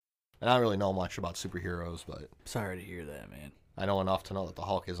And I don't really know much about superheroes, but Sorry to hear that, man. I know enough to know that the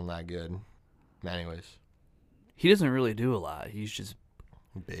Hulk isn't that good. Anyways, He doesn't really do a lot. He's just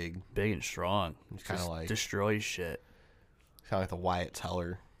big. big and strong. He's kind of like destroys shit. the Wyatt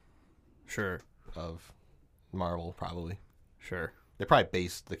Teller Sure. of Marvel, probably. Sure. They probably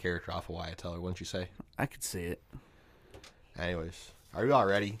based the character off of Wyatt Teller, wouldn't you say? I could see it. Anyways, are you all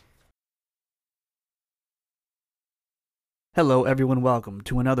ready? Hello, everyone. Welcome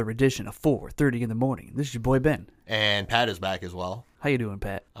to another edition of 4:30 in the morning. This is your boy Ben. And Pat is back as well. How you doing,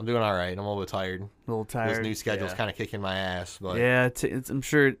 Pat? I'm doing all right. I'm a little bit tired. A little tired. This new schedule's yeah. kind of kicking my ass, but Yeah, I'm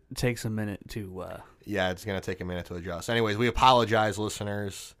sure it takes a minute to. yeah, it's going to take a minute to adjust. Anyways, we apologize,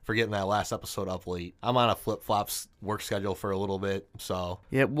 listeners, for getting that last episode up late. I'm on a flip-flops work schedule for a little bit, so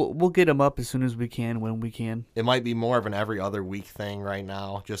Yeah, we'll get them up as soon as we can, when we can. it might be more of an every other week thing right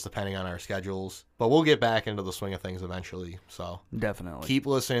now, just depending on our schedules. But we'll get back into the swing of things eventually, so Definitely. keep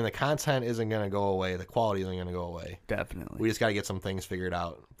listening. The content isn't going to go away. The quality isn't going to go away. Definitely. We just got to get some things figured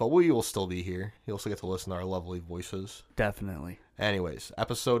out. But we will still be here. You'll still get to listen to our lovely voices. Definitely. Anyways,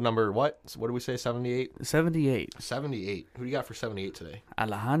 episode number what? What did we say, 78? 78. 78. Who do you got for 78 today?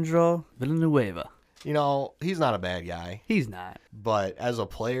 Alejandro Villanueva. You know, he's not a bad guy, He's not. but as a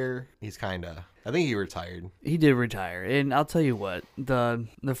player, he's kind of... I think he retired. He did retire, and I'll tell you what, the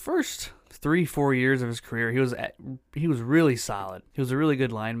first 3-4 years of his career, he was really solid. He was a really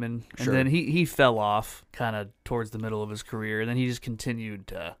good lineman, and Sure. then he fell off kind of towards the middle of his career, and then he just continued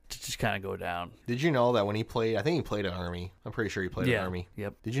to just kind of go down. Did you know that when he played... I think he played at Army. I'm pretty sure he played at Army.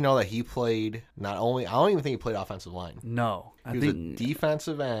 Yep. Did you know that he played not only... I don't even think he played offensive line. No, He was a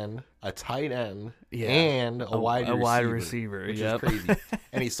defensive end, a tight end, Yeah. and a wide receiver. wide receiver, which yep. is crazy.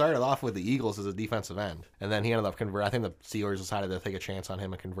 And he started off with the Eagles as a defensive end, and then he ended up converting. I think the Steelers decided to take a chance on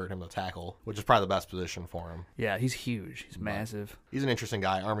him and convert him to tackle, which is probably the best position for him. Yeah, he's huge. He's massive. He's an interesting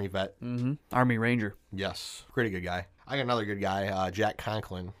guy, Army vet. Mm-hmm. Army Ranger. Yes, pretty good guy. I got another good guy, Jack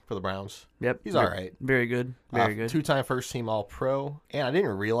Conklin for the Browns. Yep. He's all right. Very good. Very good. Two-time first-team All-Pro, and I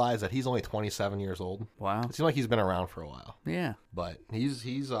didn't realize that he's only 27 years old. Wow. It seems like he's been around for a while, Yeah. but he's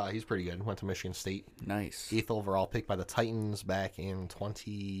pretty good. Went to Michigan State. Nice. 8th overall pick by the Titans back in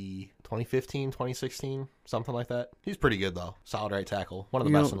 2015, 2016, something like that. He's pretty good, though. Solid right tackle. One of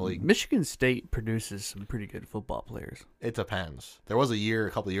the best in the league. Michigan State produces some pretty good football players. It depends. There was a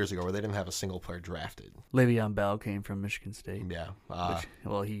couple of years ago, where they didn't have a single player drafted. Le'Veon Bell came from Michigan State. Yeah.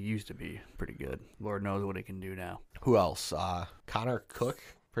 Well, he used to be pretty good. Lord knows what he can do now. Who else? Connor Cook.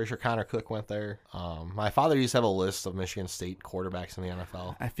 Pretty sure Connor Cook went there. My father used to have a list of Michigan State quarterbacks in the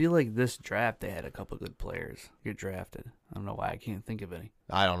NFL. I feel like this draft, they had a couple good players get drafted. I don't know why I can't think of any.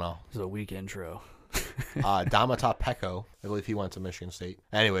 I don't know. This is a weak intro. Damata Peko. I believe he went to Michigan State.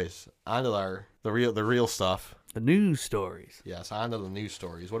 Anyways, on to the real stuff. The news stories. Yes, on to the news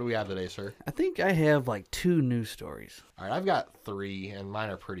stories. What do we have today, sir? I think I have like 2 news stories. All right, I've got 3, and mine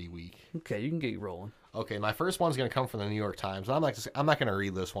are pretty weak. Okay, you can get rolling. Okay, my first one's going to come from the New York Times. I'm not going to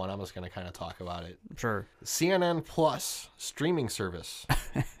read this one. I'm just going to kind of talk about it. Sure. CNN Plus streaming service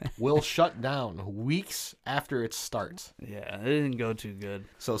will shut down weeks after it starts. Yeah, it didn't go too good.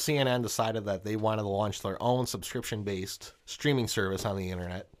 So CNN decided that they wanted to launch their own subscription-based streaming service on the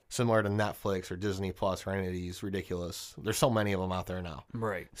internet, similar to Netflix or Disney Plus or any of these ridiculous. There's so many of them out there now.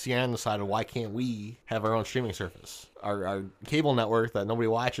 Right. CNN decided, why can't we have our own streaming service? Our cable network that nobody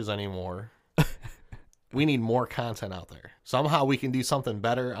watches anymore. We need more content out there. Somehow we can do something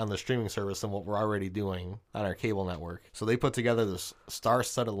better on the streaming service than what we're already doing on our cable network. So they put together this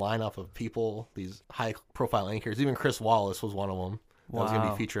star-studded lineup of people, these high-profile anchors. Even Chris Wallace was one of them. That was going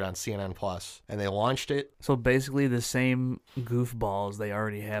to be featured on CNN Plus. And they launched it. So basically the same goofballs they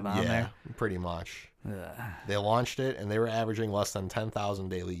already have on there. Yeah, pretty much. Ugh. They launched it, and they were averaging less than 10,000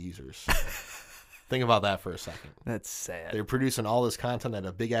 daily users. Think about that for a second. That's sad. They're producing all this content at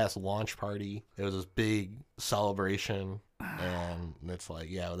a big-ass launch party. It was this big celebration, and it's like,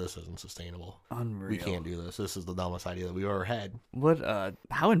 yeah, this isn't sustainable. Unreal. We can't do this. This is the dumbest idea that we've ever had.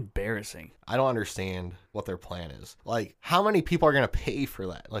 How embarrassing. I don't understand what their plan is. Like, how many people are going to pay for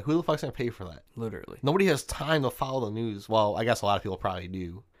that? Like, who the fuck's going to pay for that? Literally. Nobody has time to follow the news. Well, I guess a lot of people probably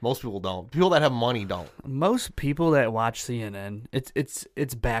do. Most people don't. People that have money don't. Most people that watch CNN,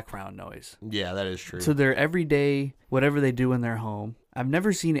 it's background noise. Yeah, that is true. So their everyday, whatever they do in their home, I've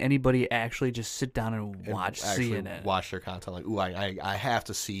never seen anybody actually just sit down and watch CNN. Watch their content. Like, ooh, I have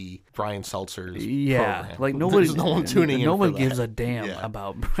to see Brian Seltzer's Yeah, program. like nobody, There's no one tuning in. No one for gives that. a damn Yeah.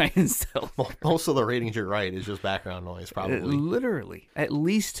 about Brian Seltzer. Most of the ratings, you're right, is just background noise, probably. Literally, at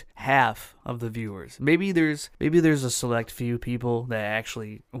least half of the viewers. Maybe there's a select few people that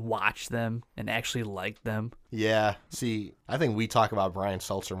actually watch them and actually like them. Yeah. See, I think we talk about Brian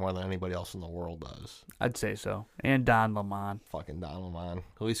Seltzer more than anybody else in the world does. I'd say so. And Don Lemon. Fucking Don Lemon.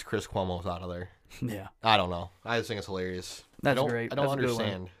 At least Chris Cuomo's out of there. Yeah. I don't know. I just think it's hilarious. That's I don't, great. I don't That's a good one.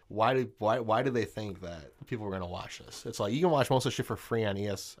 understand why do they think that people are gonna watch this? It's like you can watch most of the shit for free on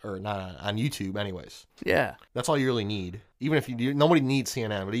or not on YouTube, anyways. Yeah. That's all you really need. Even if nobody needs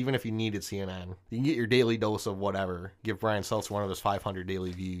CNN, but even if you needed CNN, you can get your daily dose of whatever. Give Brian Seltzer one of his 500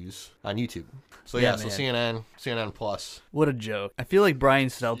 daily views on YouTube. So Yeah, so man. CNN Plus. What a joke. I feel like Brian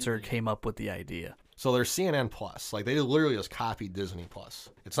Stelter came up with the idea. So there's CNN Plus. Like they literally just copied Disney Plus.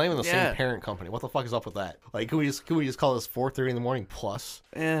 It's not even the Yeah. same parent company. What the fuck is up with that? Like, can we just call this 4:30 in the morning Plus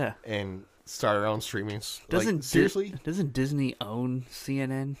Yeah. and start our own streaming? Seriously? Doesn't Disney own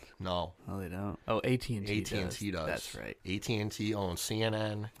CNN? No. No, they don't. Oh, AT&T AT&T does. That's right. AT&T owns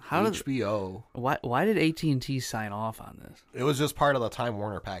CNN, How did- HBO. Why did AT&T sign off on this? It was just part of the Time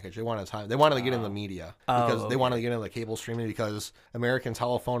Warner package. They wanted to get in the media because they wanted to get into the cable streaming because American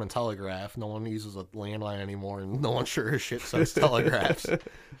Telephone and Telegraph, no one uses a landline anymore and no one sure as shit says telegraphs.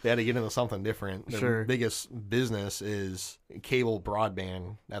 They had to get into something different. Their Sure. biggest business is cable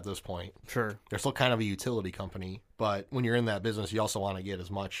broadband at this point. Sure. They're still kind of a utility company, but when you're in that business, you also want to get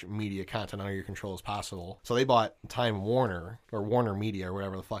as much media content under your control as possible. So they bought Time Warner or Warner Media or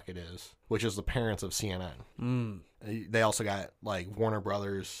whatever the fuck it is, which is the parents of CNN. They also got like Warner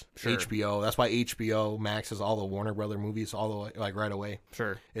Brothers, Sure. HBO. That's why HBO Max has all the Warner Brother movies all the way, like right away.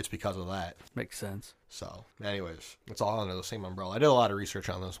 Sure. It's because of that. Makes sense. So, anyways, it's all under the same umbrella. I did a lot of research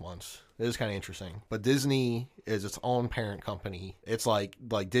on this once. It is kind of interesting. But Disney is its own parent company. It's like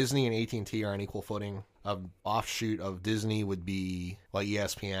Disney and AT&T are on equal footing. An offshoot of Disney would be like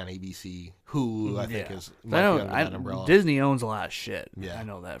ESPN, ABC, Hulu. I think is might be under that umbrella. Disney owns a lot of shit. Yeah. I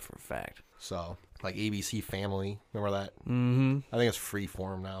know that for a fact. So, like ABC Family, remember that? Mm-hmm. I think it's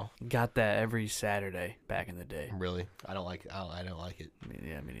Freeform now. Got that every Saturday back in the day. Really, I don't like it. I don't like it. Me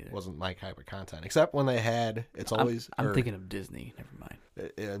neither. It wasn't my type of content, except when they had. It's always. I'm thinking of Disney. Never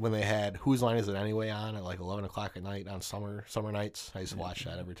mind. When they had Whose Line Is It Anyway on at like 11 o'clock at night on summer nights. I used to watch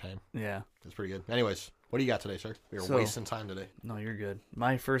that every time. Yeah. It's pretty good. Anyways, what do you got today, sir? We're wasting time today. No, you're good.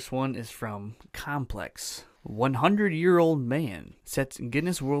 My first one is from Complex. 100-year-old man sets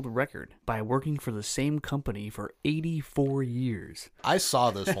Guinness World Record by working for the same company for 84 years. I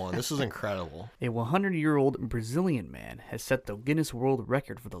saw this one. This is incredible. A 100-year-old Brazilian man has set the Guinness World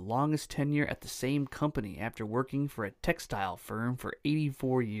Record for the longest tenure at the same company after working for a textile firm for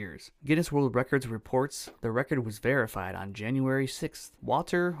 84 years. Guinness World Records reports the record was verified on January 6th.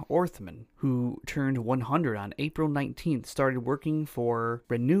 Walter Orthman, who turned 100 on April 19th, started working for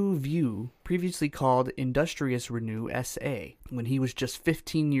Renew View, previously called Industrious Renew SA, when he was just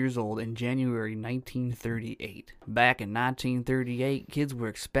 15 years old in January 1938. Back in 1938, kids were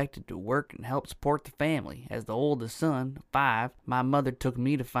expected to work and help support the family. As the oldest son, 5, my mother took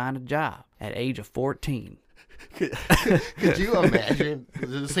me to find a job at age of 14. Could you imagine?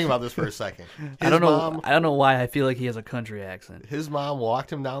 Just think about this for a second. I don't know why I feel like he has a country accent. His mom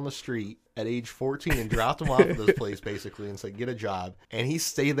walked him down the street at age 14 and dropped him off at this place basically and said, get a job. And he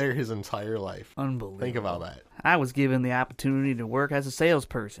stayed there his entire life. Unbelievable. Think about that. I was given the opportunity to work as a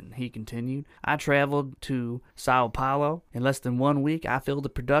salesperson, he continued. I traveled to Sao Paulo. In less than 1 week, I filled the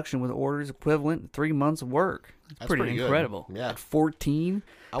production with orders equivalent to 3 months of work. That's pretty good. incredible. Yeah. At 14?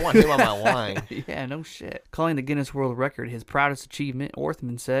 I want him on my line. Yeah, no shit. Calling the Guinness World Record his proudest achievement,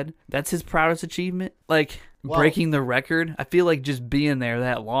 Orthman said, that's his proudest achievement? Like, breaking the record? I feel like just being there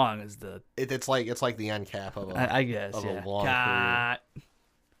that long is the... It's like the end cap of a, I guess, of yeah. a long career. I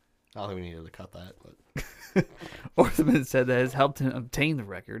don't think we needed to cut that, but... Orthman said that has helped him obtain the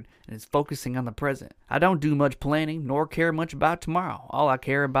record and is focusing on the present. I don't do much planning nor care much about tomorrow. All I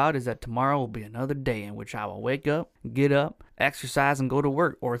care about is that tomorrow will be another day in which I will wake up, get up, exercise, and go to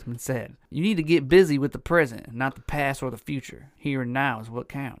work, Orthman said. You need to get busy with the present, not the past or the future. Here and now is what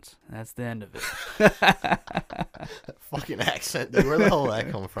counts. And that's the end of it. Fucking accent, dude. Where the hell did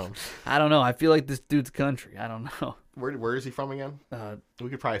that come from? I don't know. I feel like this dude's country. I don't know. Where is he from again? We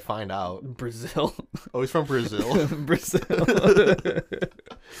could probably find out. Brazil. Oh, he's from Brazil? Brazil.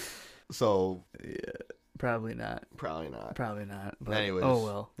 So... Yeah. Probably not. Probably not. But anyways, oh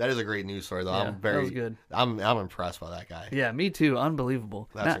well. That is a great news story, though. Yeah, that was good. I'm impressed by that guy. Yeah, me too. Unbelievable.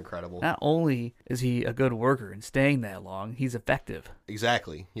 That's incredible. Not only is he a good worker and staying that long, he's effective.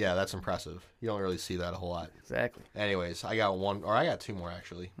 Exactly. Yeah, that's impressive. You don't really see that a whole lot. Exactly. Anyways, I got 2 more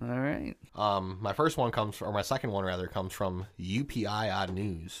actually. All right. My second one rather comes from UPI Odd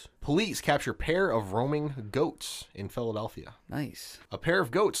News. Police capture pair of roaming goats in Philadelphia. Nice. A pair of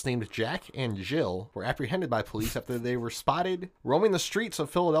goats named Jack and Jill were apprehended by police after they were spotted roaming the streets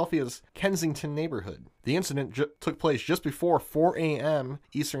of Philadelphia's Kensington neighborhood. The incident took place just before 4 a.m.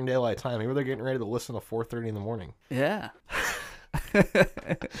 Eastern Daylight Time. Maybe they're getting ready to listen to 4:30 in the morning. Yeah.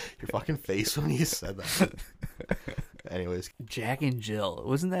 Your fucking face when you said that. Anyways, Jack and Jill.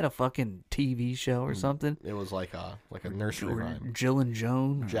 Wasn't that a fucking TV show or something? it was like a nursery Or rhyme. Jill and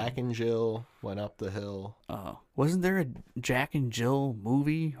Joan? Jack and Jill went up the hill. Oh. Wasn't there a Jack and Jill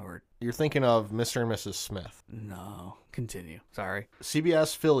movie? Or You're thinking of Mr. and Mrs. Smith. no. Continue. Sorry.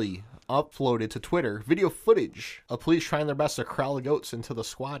 CBS Philly uploaded to Twitter video footage of police trying their best to corral the goats into the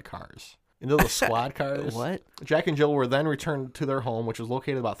squad cars. Into the squad cars? What? Jack and Jill were then returned to their home, which was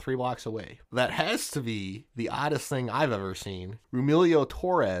located about 3 blocks away. That has to be the oddest thing I've ever seen. Rumilio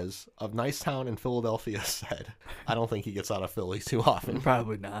Torres of Nicetown in Philadelphia said, I don't think he gets out of Philly too often.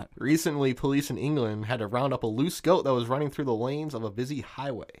 Probably not. Recently, police in England had to round up a loose goat that was running through the lanes of a busy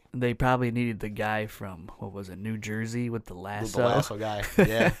highway. They probably needed the guy from, what was it, New Jersey with the lasso? The lasso guy.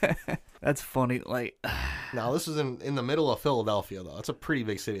 Yeah. That's funny. Like, Now, this is in the middle of Philadelphia, though. It's a pretty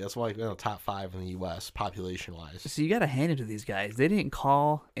big city. That's like top 5 in the U.S. population-wise. so you got to hand it to these guys. They didn't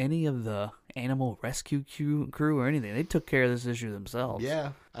call any of the animal rescue crew or anything. They took care of this issue themselves.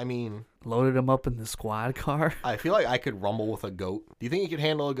 Yeah, I mean, Loaded them up in the squad car. I feel like I could rumble with a goat. Do you think you could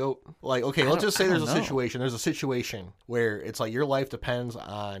handle a goat? Like, okay, let's just say there's a situation. There's a situation where it's like your life depends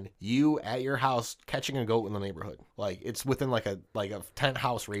on you at your house catching a goat in the neighborhood. Like, it's within like a 10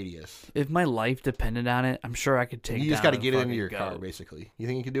 house radius. If my life depended on it, I'm sure I could take. You just got to get it into your car, basically. You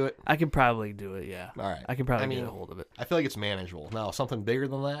think you could do it? I could probably do it. Yeah. All right. I could probably get a hold of it. I feel like it's manageable. Now, something bigger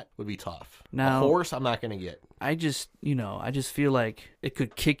than that would be tough. Now, a horse, I'm not gonna get. I just feel like it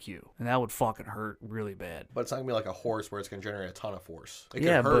could kick you, and that would fucking hurt really bad. But it's not gonna be like a horse where it's gonna generate a ton of force. It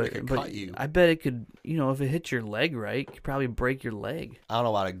Yeah, could hurt. but It could but cut you. I bet it could. If it hits your leg right, it could probably break your leg. I don't know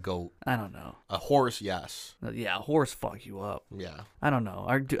about a goat. I don't know. A horse, yes. Yeah, a horse fuck you up. Yeah. I don't know.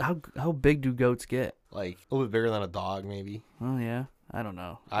 How big do goats get? Like a little bit bigger than a dog, maybe. Oh yeah, I don't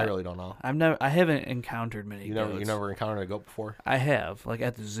know. I really don't know. I haven't encountered many goats. You never encountered a goat before? I have, like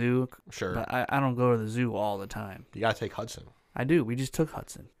at the zoo. Sure. But I don't go to the zoo all the time. You gotta take Hudson. I do. We just took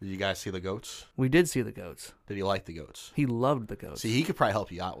Hudson. Did you guys see the goats? We did see the goats. Did he like the goats? He loved the goats. See, he could probably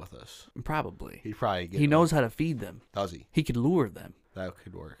help you out with this. Probably. He'd probably get He them. knows how to feed them. Does he? He could lure them. That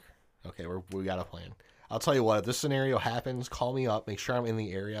could work. Okay, we got a plan. I'll tell you what, if this scenario happens, call me up. Make sure I'm in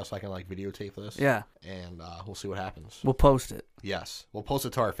the area so I can videotape this. Yeah. And we'll see what happens. We'll post it. Yes. We'll post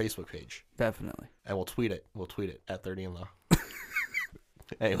it to our Facebook page. Definitely. And we'll tweet it. We'll tweet it at 30 in the...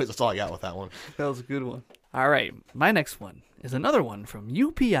 Anyways, that's all I got with that one. That was a good one. All right. My next one is another one from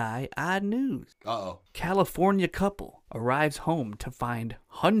UPI Odd News. Uh-oh. California couple arrives home to find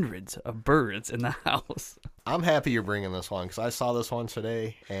hundreds of birds in the house. I'm happy you're bringing this one because I saw this one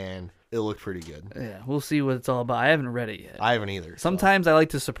today and it looked pretty good. Yeah, we'll see what it's all about. I haven't read it yet. I haven't either. Sometimes I like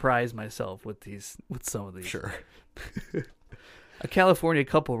to surprise myself with some of these. Sure. A California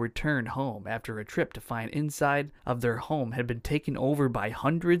couple returned home after a trip to find inside of their home had been taken over by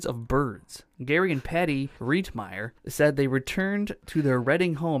hundreds of birds. Gary and Patty Rietmeyer said they returned to their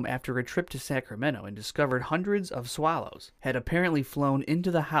Redding home after a trip to Sacramento and discovered hundreds of swallows had apparently flown into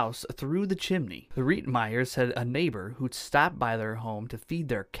the house through the chimney. The Rietmeyers said a neighbor who'd stopped by their home to feed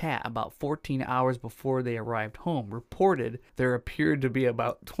their cat about 14 hours before they arrived home reported there appeared to be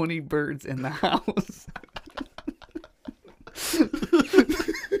about 20 birds in the house.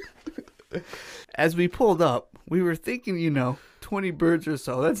 As we pulled up, we were thinking, 20 birds or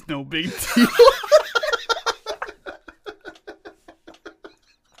so, that's no big deal.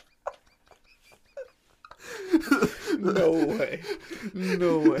 No way.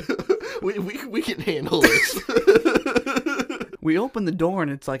 No way. We can handle this. We opened the door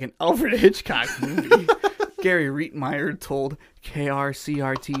and it's like an Alfred Hitchcock movie. Gary Rietmeyer told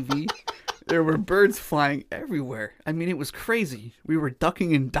KRCR-TV. There were birds flying everywhere. I mean, it was crazy. We were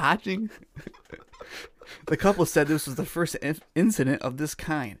ducking and dodging. The couple said this was the first incident of this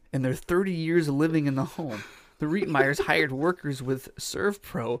kind in their 30 years living in the home. The Rietmeyers hired workers with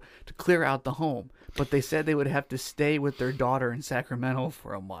ServPro to clear out the home, but they said they would have to stay with their daughter in Sacramento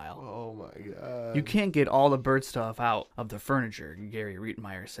for a while. Oh my God. You can't get all the bird stuff out of the furniture, Gary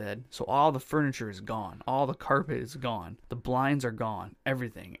Rietmeyer said. So all the furniture is gone. All the carpet is gone. The blinds are gone.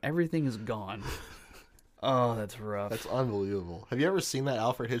 Everything. Everything is gone. Oh, that's rough. That's unbelievable. Have you ever seen that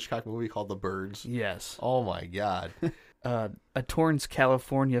Alfred Hitchcock movie called The Birds? Yes. Oh my God. A Torrance,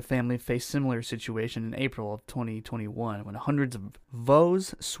 California family faced similar situation in April of 2021 when hundreds of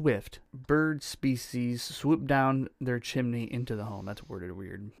Vos swift bird species swooped down their chimney into the home. That's worded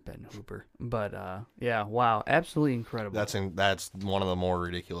weird, Ben Hooper. But yeah, wow, absolutely incredible. That's one of the more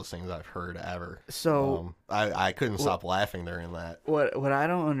ridiculous things I've heard ever. So I couldn't stop laughing during that. What I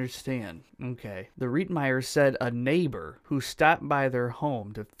don't understand, okay, the Rietmeyers said a neighbor who stopped by their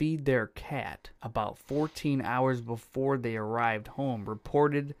home to feed their cat about 14 hours before they arrived home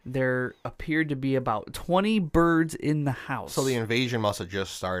reported there appeared to be about 20 birds in the house. So the invasion must have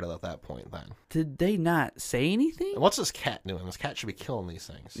just started at that point then. Did they not say anything? And what's this cat doing? This cat should be killing these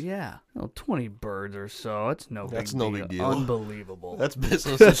things. Yeah. Well, 20 birds or so. That's no big deal. Unbelievable. That's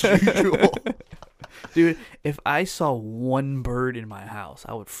business as usual. Dude, if I saw one bird in my house,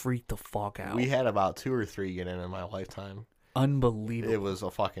 I would freak the fuck out. We had about 2 or 3 get in my lifetime. Unbelievable. It was a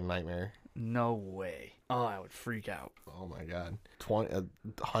fucking nightmare. No way. Oh, I would freak out. Oh my god.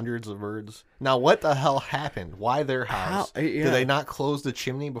 Hundreds of birds. Now, what the hell happened? Why their house? Yeah. Did they not close the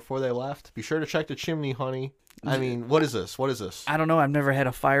chimney before they left? Be sure to check the chimney, honey. I mean, what is this? What is this? I don't know. I've never had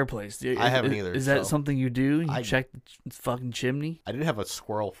a fireplace. I haven't either. Is that something you do? You check the fucking chimney? I did have a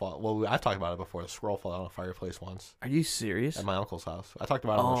squirrel fall. Well, I've talked about it before. A squirrel fell out of a fireplace once. Are you serious? At my uncle's house. I talked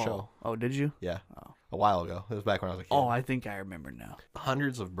about it on the show. Oh, did you? Yeah. Oh. A while ago. It was back when I was a kid. Oh, I think I remember now.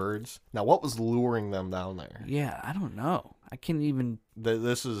 Hundreds of birds. Now, what was luring them down there? Yeah, I don't know. I can't even.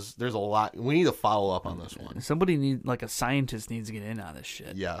 There's a lot. We need to follow up on this one. Somebody a scientist needs to get in on this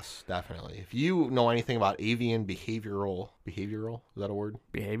shit. Yes, definitely. If you know anything about avian behavioral, is that a word?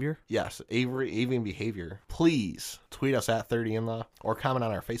 Behavior? Yes, avian behavior. Please tweet us at 30inlaw or comment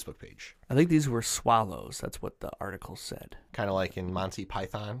on our Facebook page. I think these were swallows. That's what the article said. Kind of like in Monty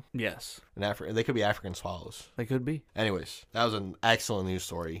Python. Yes. They could be African swallows. They could be. Anyways, that was an excellent news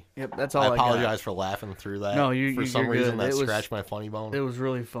story. Yep, that's all I I apologize for laughing through that. No, for some you're reason good. that scratched my funny bone. It was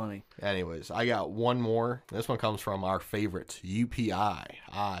really funny. Anyways, I got one more. This one comes from our favorite UPI,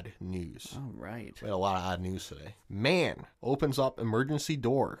 Odd News. All right. We had a lot of odd news today. Man opens up emergency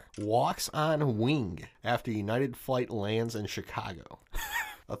door, walks on wing after United flight lands in Chicago.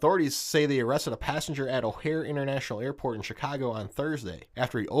 Authorities say they arrested a passenger at O'Hare International Airport in Chicago on Thursday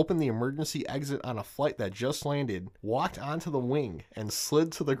after he opened the emergency exit on a flight that just landed, walked onto the wing, and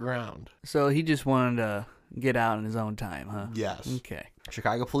slid to the ground. So he just wanted to get out in his own time, huh? Yes. Okay.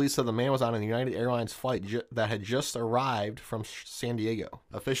 Chicago police said the man was on a United Airlines flight that had just arrived from San Diego.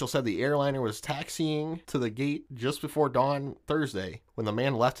 Officials said the airliner was taxiing to the gate just before dawn Thursday when the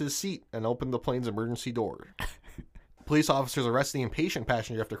man left his seat and opened the plane's emergency door. Police officers arrested the impatient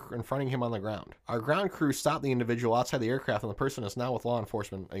passenger after confronting him on the ground. Our ground crew stopped the individual outside the aircraft, and the person is now with law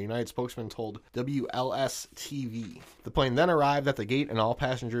enforcement, a United spokesman told WLS-TV. The plane then arrived at the gate, and all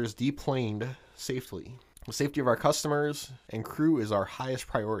passengers deplaned safely. The safety of our customers and crew is our highest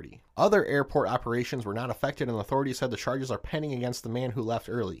priority. Other airport operations were not affected, and authorities said the charges are pending against the man who left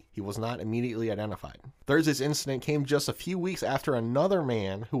early. He was not immediately identified. Thursday's incident came just a few weeks after another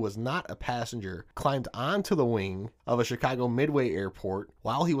man who was not a passenger climbed onto the wing of a Chicago Midway airport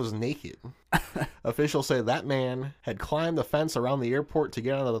while he was naked. Officials say that man had climbed the fence around the airport to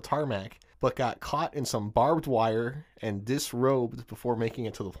get onto the tarmac, but got caught in some barbed wire and disrobed before making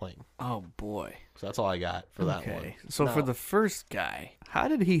it to the plane. Oh, boy. So that's all I got for that one. Okay. So for the first guy, how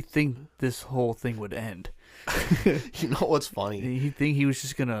did he think this whole thing would end? You know what's funny? Did he think he was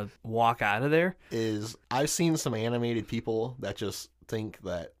just going to walk out of there? Is I've seen some animated people that just think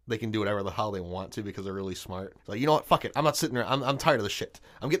that they can do whatever the hell they want to because they're really smart. Like, you know what? Fuck it. I'm not sitting there. I'm tired of this shit.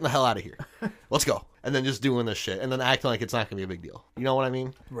 I'm getting the hell out of here. Let's go. And then just doing this shit and then acting like it's not going to be a big deal. You know what I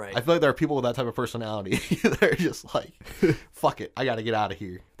mean? Right. I feel like there are people with that type of personality. They're just like, fuck it. I got to get out of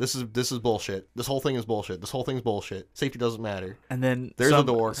here. This is bullshit. This whole thing is bullshit. This whole thing's bullshit. Safety doesn't matter. And then there's a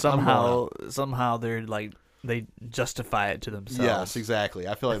door. Somehow they're like, they justify it to themselves. Yes, exactly.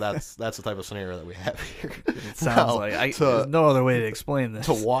 I feel like that's the type of scenario that we have here. It sounds there's no other way to explain this.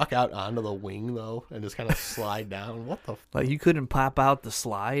 To walk out onto the wing, though, and just kind of slide down. What the? Like, you couldn't pop out the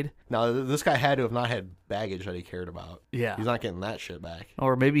slide? Now, this guy had to have not had baggage that he cared about. Yeah. He's not getting that shit back.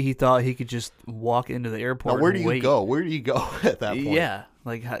 Or maybe he thought he could just walk into the airport. Now, where do you go? Where do you go at that point? Yeah.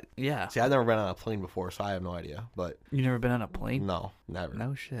 Yeah. See, I've never been on a plane before, so I have no idea. But you never been on a plane? No, never.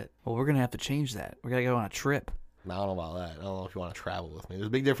 No shit. Well, we're going to have to change that. We're going to go on a trip. I don't know about that. I don't know if you want to travel with me. There's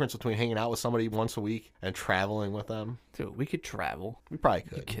a big difference between hanging out with somebody once a week and traveling with them. Dude, we could travel. We probably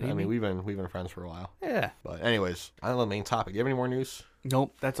could. You kidding I mean, me? we've been friends for a while. Yeah. But anyways, on the main topic. Do you have any more news?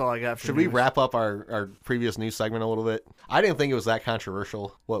 Nope, that's all I got for Should we news. wrap up our previous news segment a little bit? I didn't think it was that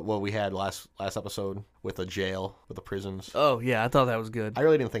controversial, what we had last episode with the jail, with the prisons. Oh, yeah, I thought that was good. I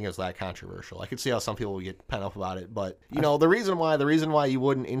really didn't think it was that controversial. I could see how some people would get pent up about it, but the reason why you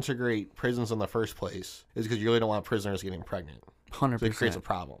wouldn't integrate prisons in the first place is because you really don't want prisoners getting pregnant. 100%. So it creates a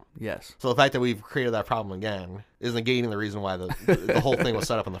problem. Yes. So the fact that we've created that problem again is negating the reason why the whole thing was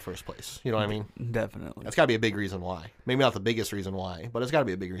set up in the first place. You know what I mean? Definitely. That's got to be a big reason why. Maybe not the biggest reason why, but it's got to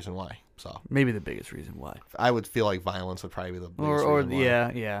be a big reason why. So Maybe the biggest reason why. I would feel like violence would probably be the biggest Or reason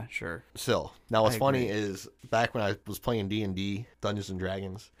why. yeah, sure. Still, now what's I funny agree. is back when I was playing D&D, Dungeons and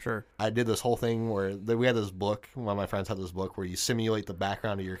Dragons, Sure. I did this whole thing where we had this book. One of my friends had this book where you simulate the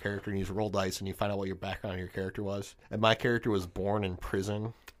background of your character and you just roll dice and you find out what your background of your character was. And my character was born in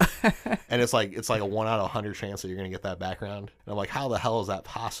prison. And it's like a 1 out of 100 chance that you're gonna get that background. And I'm like, how the hell is that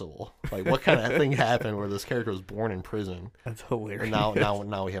possible? Like, what kind of thing happened where this character was born in prison? That's hilarious. And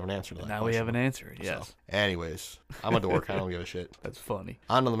now we have an answer to that. Now we have an answer. Yes. So, anyways, I'm a dork. I don't give a shit. That's funny.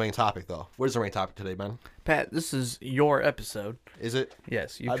 On to the main topic, though. What is the main topic today, Ben? Pat, this is your episode. Is it?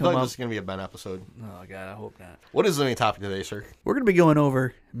 Yes, you I come feel like up. this is gonna be a Ben episode. Oh God, I hope not. What is the main topic today, sir? We're gonna be going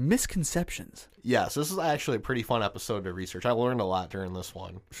over misconceptions. Yes, this is actually a pretty fun episode to research. I learned a lot during this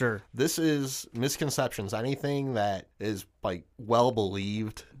one. Sure. This is misconceptions. Anything that is like well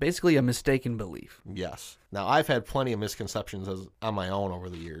believed. Basically, a mistaken belief. Yes. Now I've had plenty of misconceptions on my own over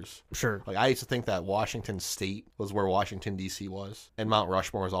the years. Sure. Like I used to think that Washington State was where Washington D.C. was, and Mount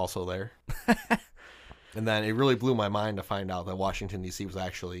Rushmore is also there. And then it really blew my mind to find out that Washington, D.C. was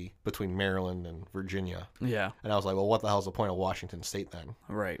actually between Maryland and Virginia. Yeah. And I was like, well, what the hell's the point of Washington State then?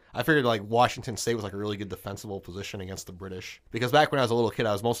 Right. I figured like Washington State was like a really good defensible position against the British. Because back when I was a little kid,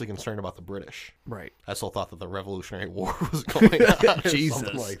 I was mostly concerned about the British. Right. I still thought that the Revolutionary War was going on or Jesus.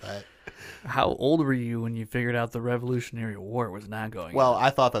 something like that. How old were you when you figured out the Revolutionary War was not going? Well, on?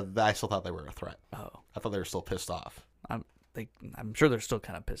 I still thought they were a threat. Oh, I thought they were still pissed off. I'm sure they're still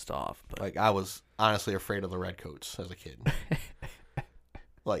kind of pissed off, but Like I was honestly afraid of the Redcoats as a kid.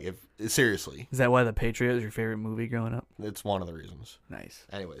 Like seriously, is that why The Patriot was your favorite movie growing up? it's one of the reasons. Nice.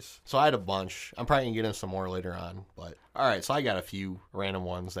 Anyways, so I had a bunch. I'm probably gonna get into some more later on, but all right. So I got a few random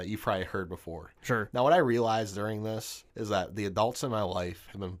ones that you've probably heard before. Sure. Now, what I realized during this is that the adults in my life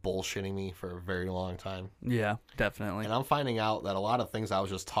have been bullshitting me for a very long time, Yeah, definitely. and I'm finding out that a lot of things I was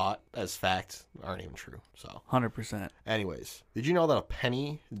just taught as fact aren't even true. So, 100%. anyways, did you know that a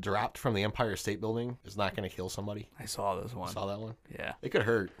penny dropped from the Empire State Building is not going to kill somebody? I saw this one. Saw that one? Yeah. It could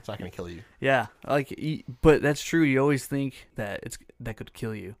hurt. It's not going to kill you. Yeah, but that's true. You always think that that could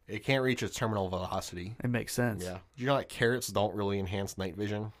kill you. It can't reach its terminal velocity. It makes sense. Yeah. Do you know that carrots don't really enhance night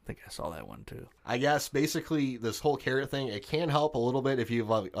vision? I think I saw that one too. I guess basically this whole carrot thing, it can help a little bit if you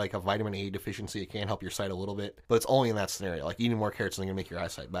have like a vitamin A deficiency. It can help your sight a little bit, but it's only in that scenario. Like eating more carrots is going to make your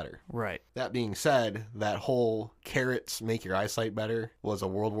eyesight better. Right. That being said, that whole carrots make your eyesight better was a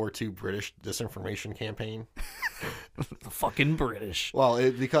World War II British disinformation campaign. The fucking British. Well,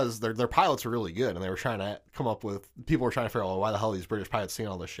 because their pilots were really good, and they were trying to come up with. People were trying to figure out, well, why the hell are these British pilots seeing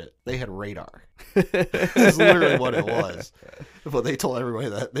all this shit? They had radar. That's literally what it was. But they told everybody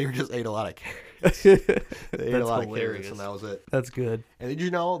that they just ate a lot of carrots. They ate a lot of carrots, and that was it. That's good. And did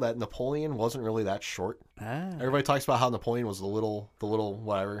you know that Napoleon wasn't really that short? Ah. Everybody talks about how Napoleon was the little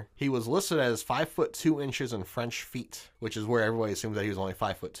whatever. He was listed as 5'2" in French feet, which is where everybody assumes that he was only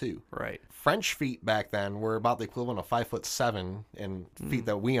 5'2". Right. French feet back then were about the equivalent of 5'7" in feet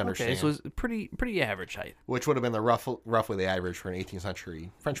that we understand, Okay, so it's pretty average height. which would have been the roughly the average for an 18th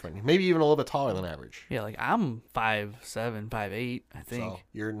century Frenchman. Maybe even a little bit taller than average. Yeah, like I'm 5'7", 5'8", I think. So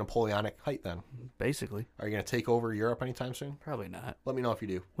you're Napoleonic height then. Basically. Are you going to take over Europe anytime soon? Probably not. Let me know if you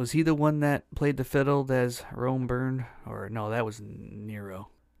do. Was he the one that played the fiddle as Rome burned? Or no, that was Nero.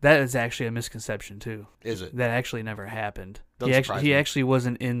 That is actually a misconception too. Is it? That actually never happened. Doesn't surprise He me. actually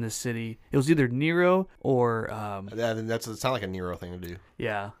wasn't in the city. It was either Nero or That's it sounds like a Nero thing to do.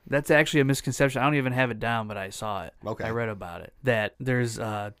 yeah. That's actually a misconception. I don't even have it down, but I saw it. Okay. I read about it. That there's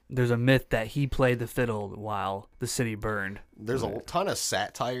a myth that he played the fiddle while the city burned. There's a ton of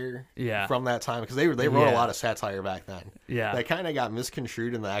satire Yeah. from that time because they wrote a Yeah. lot of satire back then. Yeah. That kind of got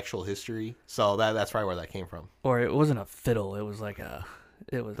misconstrued in the actual history, so that's probably where that came from. Or it wasn't a fiddle. It was like a.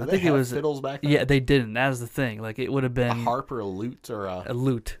 It was. Did I they think it have was. fiddles back then? Yeah, they didn't. That was the thing. Like it would have A been harp or a lute or a. a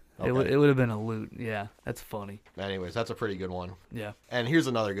lute. It would. Okay. It would have been a lute. Yeah, that's funny. Anyways, that's a pretty good one. Yeah. And here's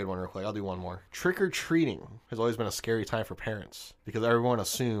another good one real quick. I'll do one more. Trick or treating has always been a scary time for parents because everyone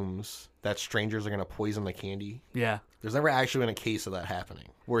assumes that strangers are going to poison the candy. Yeah. There's never actually been a case of that happening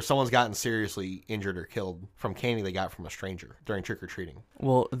where someone's gotten seriously injured or killed from candy they got from a stranger during trick or treating.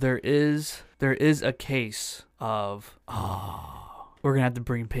 Well, there is a case of we're gonna have to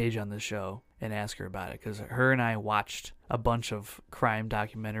bring Paige on the show and ask her about it, because her and I watched a bunch of crime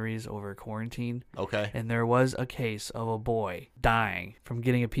documentaries over quarantine. Okay. And there was a case of a boy dying from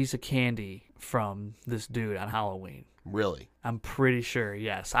getting a piece of candy from this dude on Halloween. Really? I'm pretty sure,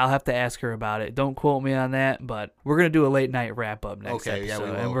 yes. I'll have to ask her about it. Don't quote me on that, but we're going to do a late night wrap up next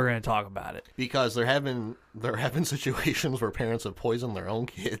episode, and we're going to talk about it. Because there have been situations where parents have poisoned their own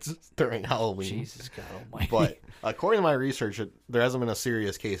kids during Halloween. Jesus God almighty. But according to my research, there hasn't been a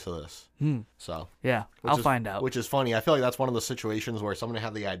serious case of this. So yeah, I'll find out. Which is funny. I feel like that's one of the situations where someone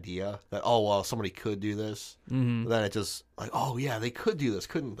had the idea that, oh, well, somebody could do this. Mm-hmm. Then it just, like, oh, yeah, they could do this,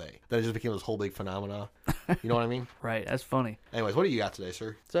 couldn't they? Then it just became this whole big phenomena. You know what I mean? Right, that's funny. Anyways, what do you got today,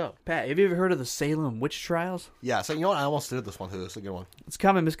 sir? So, Pat, have you ever heard of the Salem witch trials? Yeah, so you know what? I almost did this one too. It's a good one. It's a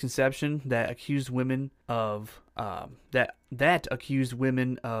common misconception that accused women of that accused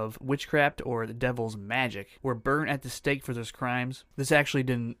women of witchcraft or the devil's magic were burnt at the stake for those crimes. This actually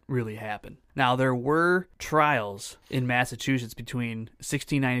didn't really happen. Now, there were trials in Massachusetts between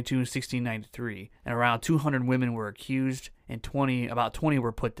 1692 and 1693, and around 200 women were accused, and about 20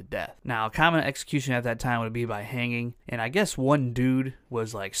 were put to death. Now, a common execution at that time would be by hanging, and I guess one dude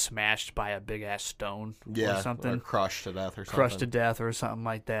was like smashed by a big ass stone or something. Or crushed to death or something. Crushed to death or something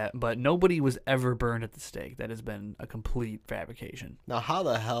like that. But nobody was ever burned at the stake. That has been a complete fabrication. Now, how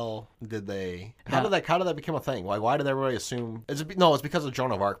the hell did they... How did that become a thing? Why did everybody assume... It's because of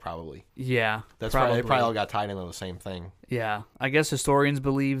Joan of Arc, probably. Yeah, That's probably. They probably all got tied into the same thing. Yeah, I guess historians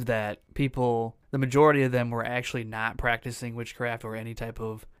believe that the majority of them were actually not practicing witchcraft or any type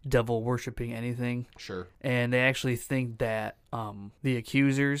of devil worshipping anything. Sure. And they actually think that the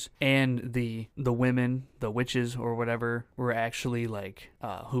accusers and the women, the witches or whatever, were actually like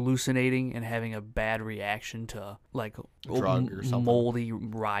hallucinating and having a bad reaction to like drug or something. Moldy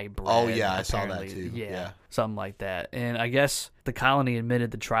rye bread. Oh yeah, I saw that too. Yeah, something like that. And I guess the colony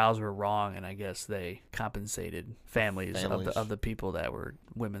admitted the trials were wrong, and I guess they compensated families. Of the people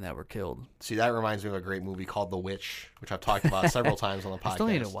women that were killed. See, that reminds me of a great movie called The Witch, which I've talked about several times on the podcast. I still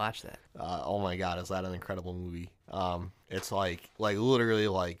need to watch that. Oh my God, is that an incredible movie? It's like literally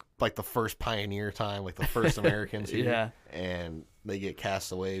like the first pioneer time, like the first Americans here. Yeah. And they get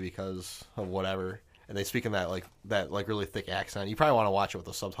cast away because of whatever. And they speak in that really thick accent. You probably want to watch it with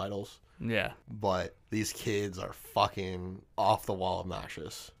the subtitles. Yeah. But these kids are fucking off the wall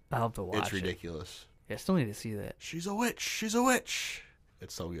obnoxious. I'll have to watch it. It's ridiculous. Yeah, I still need to see that. She's a witch. She's a witch.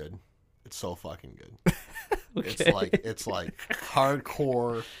 It's so good. It's so fucking good. Okay. It's like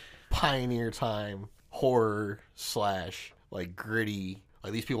hardcore pioneer time horror / like gritty.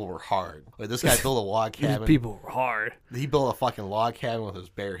 Like, these people were hard. Like, this guy built a log cabin. These people were hard. He built a fucking log cabin with his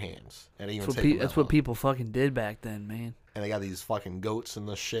bare hands. And that's what people fucking did back then, man. And they got these fucking goats and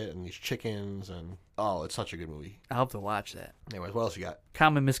this shit and these chickens and... Oh, it's such a good movie. I'll have to watch that. Anyways, what else you got?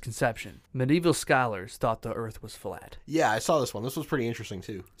 Common misconception. Medieval scholars thought the earth was flat. Yeah, I saw this one. This was pretty interesting,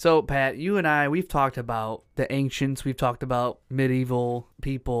 too. So, Pat, you and I, we've talked about the ancients. We've talked about medieval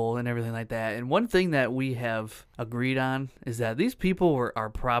people and everything like that. And one thing that we have agreed on is that these people were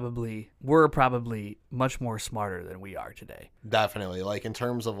probably much more smarter than we are today. Definitely. Like, in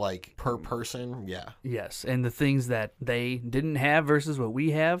terms of, like, per person, yeah. Yes, and the things that they didn't have versus what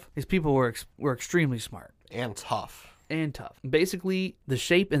we have, these people were extremely smart. And tough. Basically, the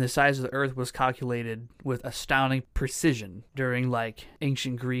shape and the size of the earth was calculated with astounding precision during like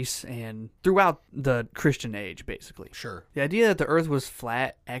ancient Greece and throughout the Christian age, basically. Sure. The idea that the earth was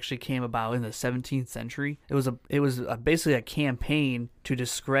flat actually came about in the 17th century. It was basically a campaign to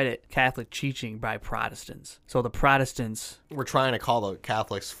discredit Catholic teaching by Protestants. So the Protestants were trying to call the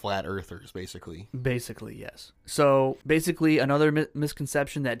Catholics flat earthers, basically. Basically, yes. So basically, another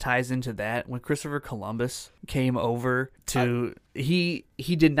misconception that ties into that, when Christopher Columbus came over to he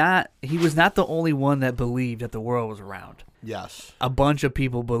was not the only one that believed that the world was round. Yes. A bunch of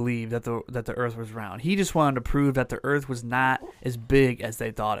people believed that the earth was round. He just wanted to prove that the earth was not as big as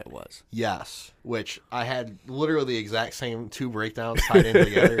they thought it was. Yes, which I had literally the exact same two breakdowns tied in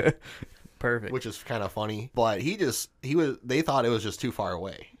together. Perfect. Which is kind of funny, but they thought it was just too far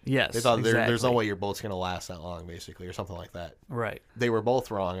away. Yes, they thought exactly. There's no way your boat's gonna last that long, basically, or something like that. Right. They were both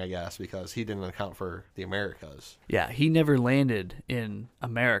wrong, I guess, because he didn't account for the Americas. Yeah, he never landed in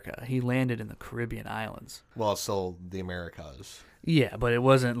America. He landed in the Caribbean islands. Well, it's still the Americas. Yeah, but it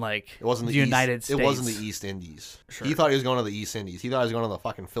wasn't the United States. It wasn't the East Indies. Sure. He thought he was going to the East Indies. He thought he was going to the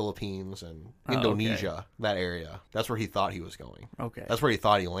fucking Philippines and Indonesia, that area. That's where he thought he was going. Okay. That's where he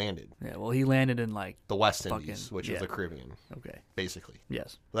thought he landed. Yeah, well, he landed in like the West Indies, which is the Caribbean. Okay. Basically.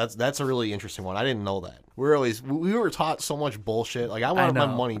 Yes. That's a really interesting one. I didn't know that. We were taught so much bullshit. Like, I wanted my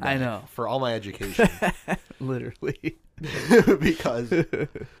money back for all my education. Literally. because this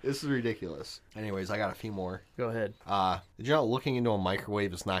is ridiculous. Anyways, I got a few more. Go ahead. Did you know looking into a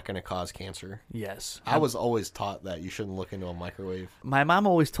microwave is not going to cause cancer? Yes. I was always taught that you shouldn't look into a microwave. My mom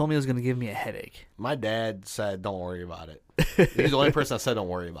always told me it was going to give me a headache. My dad said, don't worry about it. He's the only person that said, don't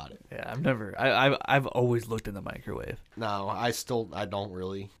worry about it. Yeah, I've always looked in the microwave. No, I don't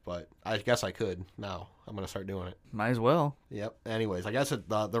really, but I guess I could now. I'm going to start doing it. Might as well. Yep. Anyways, I guess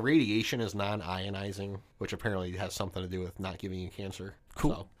the radiation is non-ionizing, which apparently has something to do with not giving you cancer.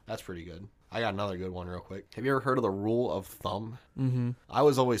 Cool. So that's pretty good. I got another good one real quick. Have you ever heard of the rule of thumb? Mm-hmm. I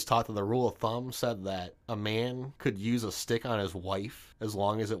was always taught that the rule of thumb said that a man could use a stick on his wife as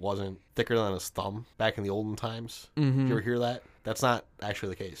long as it wasn't thicker than his thumb back in the olden times. Mm-hmm. Did you ever hear that? That's not actually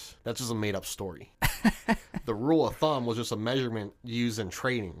the case. That's just a made-up story. The rule of thumb was just a measurement used in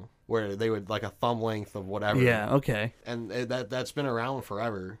trading where they would, like a thumb length of whatever. Yeah, okay. And that's been around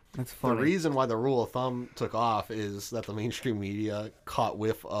forever. That's funny. The reason why the rule of thumb took off is that the mainstream media caught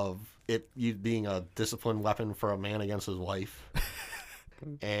whiff of it being a discipline weapon for a man against his wife.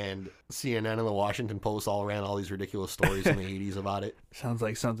 And CNN and the Washington Post all ran all these ridiculous stories in the 80s about it. Sounds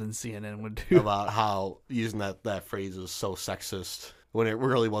like something CNN would do. About how using that phrase is so sexist. When it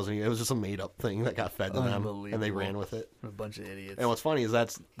really wasn't. It was just a made-up thing that got fed to them, and they ran with it. A bunch of idiots. And what's funny is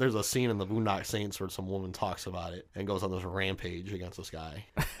there's a scene in the Boondock Saints where some woman talks about it and goes on this rampage against this guy.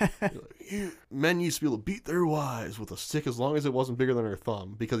 Men used to be able to beat their wives with a stick as long as it wasn't bigger than her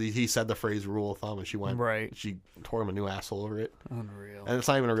thumb, because he said the phrase rule of thumb, and she tore him a new asshole over it. Unreal. And it's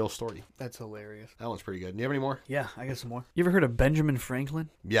not even a real story. That's hilarious. That one's pretty good. Do you have any more? Yeah, I got some more. You ever heard of Benjamin Franklin?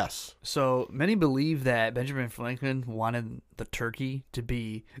 Yes. So many believe that Benjamin Franklin wanted the turkey to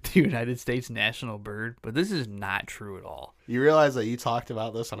be the United States national bird, but this is not true at all. You realize that you talked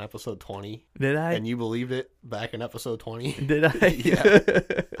about this on episode 20? Did I? And you believed it back in episode 20? Did I? Yeah.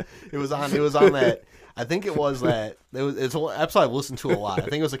 It was on that. I think it was that. It's an episode I've listened to a lot. I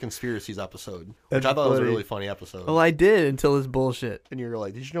think it was a conspiracies episode, which I thought was a really funny episode. Well, I did until this bullshit. And you're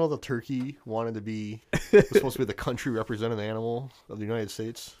like, did you know the turkey wanted to be was supposed to be the country represented animal of the United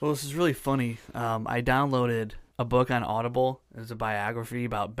States? Well, this is really funny. I downloaded a book on Audible. It's a biography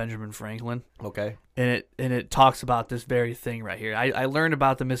about Benjamin Franklin. Okay. And it talks about this very thing right here. I learned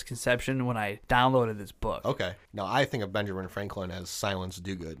about the misconception when I downloaded this book. Okay. Now, I think of Benjamin Franklin as Silence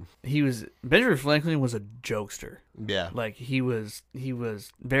Dogood. Benjamin Franklin was a jokester. Yeah. Like, he was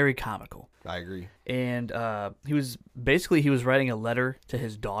very comical. I agree. And he was writing a letter to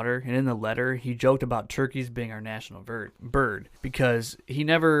his daughter, and in the letter he joked about turkeys being our national bird because he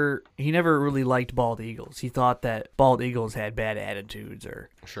never really liked bald eagles. He thought that bald eagles had bad attitudes or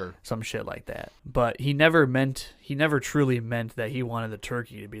some shit like that. But he never truly meant that he wanted the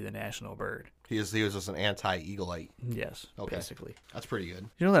turkey to be the national bird. He was just an anti-eaglite. Yes, okay. Basically. That's pretty good.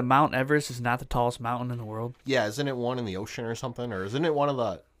 You know that Mount Everest is not the tallest mountain in the world? Yeah, isn't it one in the ocean or something? Or isn't it one of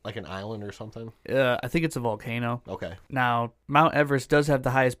the, like an island or something? I think it's a volcano. Okay. Now, Mount Everest does have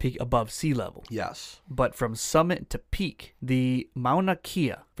the highest peak above sea level. Yes. But from summit to peak, the Mauna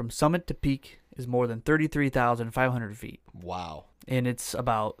Kea, from summit to peak, is more than 33,500 feet. Wow. And it's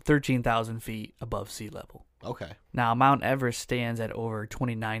about 13,000 feet above sea level. Okay. Now, Mount Everest stands at over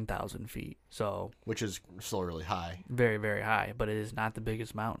 29,000 feet. So, which is still really high. Very, very high, but it is not the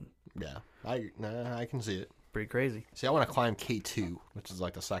biggest mountain. Yeah. I can see it. Pretty crazy. See, I want to climb K2, which is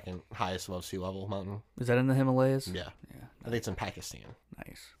like the second highest above sea level mountain. Is that in the Himalayas? Yeah. I think it's in Pakistan.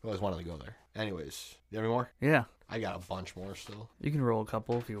 Nice. I always wanted to go there. Anyways, you have any more? Yeah. I got a bunch more still. You can roll a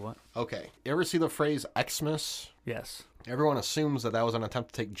couple if you want. Okay. You ever see the phrase Xmas? Yes. Everyone assumes that was an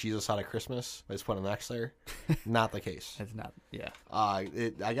attempt to take Jesus out of Christmas. I just put an X there. Not the case. It's not. Yeah. I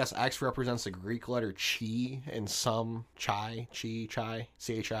guess X represents the Greek letter chi in some chai, CHI.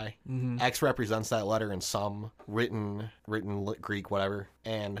 Mm-hmm. X represents that letter in some written Greek, whatever.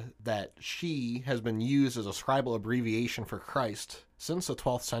 And that she has been used as a scribal abbreviation for Christ since the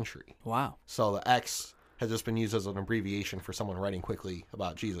 12th century. Wow. So the X has just been used as an abbreviation for someone writing quickly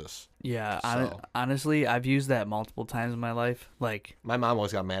about Jesus. Yeah, honestly, I've used that multiple times in my life. Like, my mom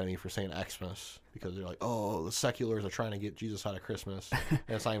always got mad at me for saying Xmas because they're like, "Oh, the seculars are trying to get Jesus out of Christmas," and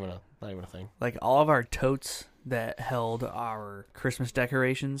it's not even a thing. Like, all of our totes that held our Christmas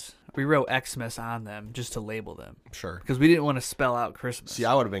decorations, we wrote Xmas on them just to label them. Sure. Because we didn't want to spell out Christmas. See,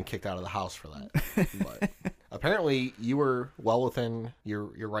 I would have been kicked out of the house for that. But apparently, you were well within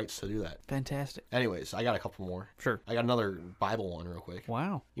your rights to do that. Fantastic. Anyways, I got a couple more. Sure. I got another Bible one real quick.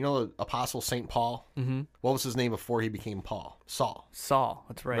 Wow. You know the Apostle St. Paul? Mm-hmm. What was his name before he became Paul? Saul. Saul.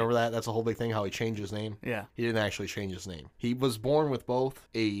 That's right. Remember that? That's a whole big thing, how he changed his name. Yeah. He didn't actually change his name. He was born with both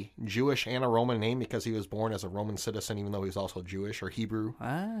a Jewish and a Roman name because he was born as a Roman citizen, even though he was also Jewish or Hebrew.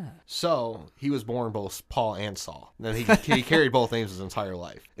 Ah. So he was born both Paul and Saul. And then he carried both names his entire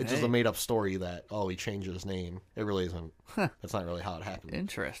life. It's just a Hey. made-up story that, oh, he changed his name. It really isn't. That's not really how it happened.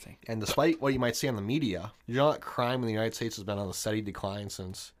 Interesting. And despite what you might see on the media, you know that crime in the United States has been on a steady decline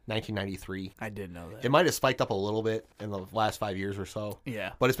since 1993. I did know that. It might have spiked up a little bit in the last 5 years or so,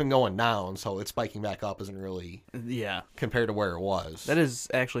 Yeah. but it's been going down, so it's spiking back up isn't really Yeah. compared to where it was. That is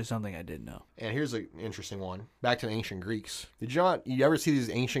actually something I did know. And here's an interesting one. Back to the ancient Greeks. You ever see these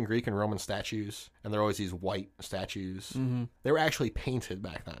ancient Greek and Roman statues? And they're always these white statues. Mm-hmm. They were actually painted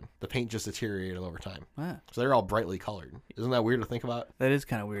back then. The paint just deteriorated over time. Ah. So they're all brightly colored. Isn't that weird to think about? That is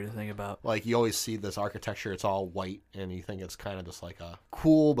kind of weird to think about. Like, you always see this architecture, it's all white, and you think it's kind of just like a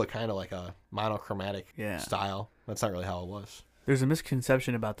cool, but kind of like a monochromatic style. That's not really how it was. There's a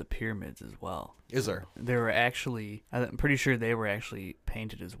misconception about the pyramids as well. Is there? They were actually, I'm pretty sure they were actually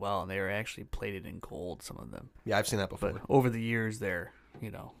painted as well, and they were actually plated in gold, some of them. Yeah, I've seen that before. But over the years, they're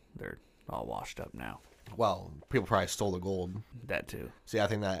all washed up now. Well, people probably stole the gold. That too. See, I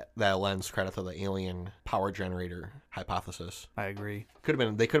think that lends credit to the alien power generator hypothesis. I agree.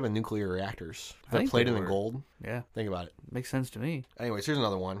 They could have been nuclear reactors. I They're think plated they in were. gold. Yeah. Think about it. Makes sense to me. Anyways, here's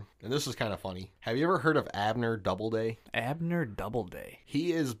another one, and this is kind of funny. Have you ever heard of Abner Doubleday? Abner Doubleday.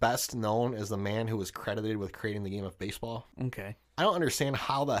 He is best known as the man who was credited with creating the game of baseball. Okay. I don't understand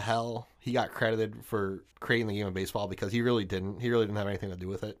how the hell he got credited for creating the game of baseball because he really didn't. He really didn't have anything to do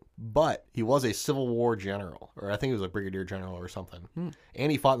with it. But he was a Civil War general, or I think he was a brigadier general or something.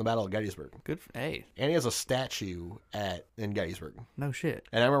 And he fought in the Battle of Gettysburg. Hey, And he has a statue in Gettysburg. no shit.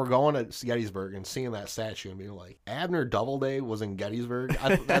 And I remember going to Gettysburg and seeing that statue and being like, Abner Doubleday was in Gettysburg.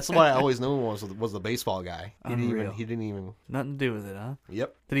 That's what I always knew was the baseball guy. He Unreal. didn't even. Nothing to do with it, huh?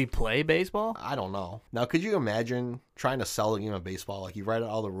 Yep. Did he play baseball? I don't know. Now, could you imagine trying to sell the game of baseball? Like, you write out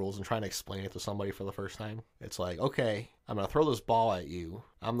all the rules and trying to explain it to somebody for the first time. It's like, okay, I'm going to throw this ball at you.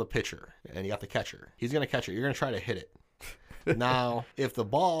 I'm the pitcher, and you got the catcher. He's going to catch it. You're going to try to hit it. Now, if the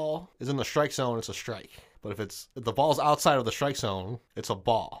ball is in the strike zone, it's a strike. But if the ball's outside of the strike zone, it's a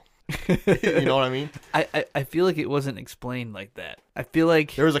ball. You know what I mean? I feel like it wasn't explained like that. I feel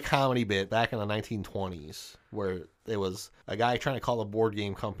like There was a comedy bit back in the 1920s where it was a guy trying to call the board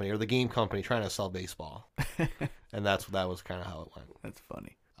game company or the game company trying to sell baseball. And that was kind of how it went. that's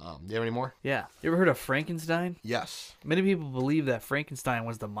funny. Do you have any more? Yeah. You ever heard of Frankenstein? Yes. Many people believe that Frankenstein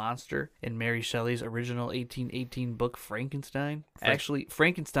was the monster in Mary Shelley's original 1818 book Frankenstein. Actually,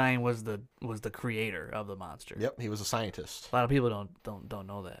 Frankenstein was the creator of the monster. Yep, he was a scientist. A lot of people don't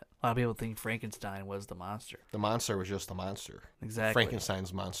know that. A lot of people think Frankenstein was the monster. The monster was just the monster. Exactly.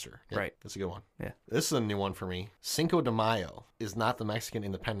 Frankenstein's monster. Yep, Right. That's a good one. Yeah. This is a new one for me. Cinco de Mayo is not the Mexican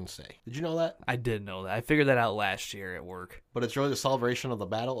Independence Day. Did you know that? I did know that. I figured that out last year at work. But it's really the celebration of the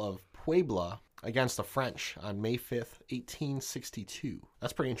Battle of Puebla against the French on May 5th, 1862.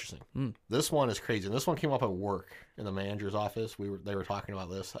 That's pretty interesting. This one is crazy. And this one came up at work in the manager's office. They were talking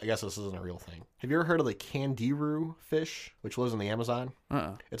about this. I guess this isn't a real thing. Have you ever heard of the candiru fish, which lives in the Amazon?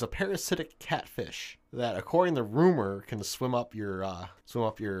 It's a parasitic catfish that, according to rumor, can swim up your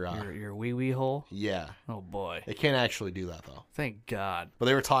Your wee wee hole? yeah. Oh boy. It can't actually do that though. Thank God. But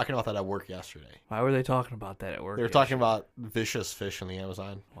they were talking about that at work yesterday. Why were they talking about that at work? They were talking about vicious fish in the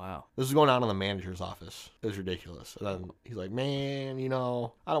Amazon. Wow. This was going on in the manager's office. It was ridiculous. And then he's like, man,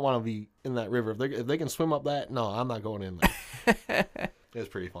 I don't want to be in that river. If they can swim up that, no, I'm not going in there. It was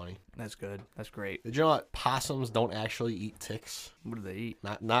pretty funny. That's good. That's great. Did you know that possums don't actually eat ticks? What do they eat?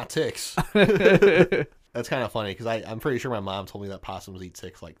 Not ticks. That's kind of funny because I'm pretty sure my mom told me that possums eat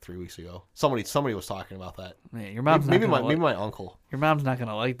ticks like 3 weeks ago. Somebody was talking about that. Man, your mom's Maybe not maybe my uncle. Your mom's not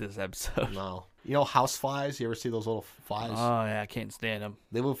gonna like this episode. No. You know house flies? You ever see those little flies? Oh yeah, I can't stand them.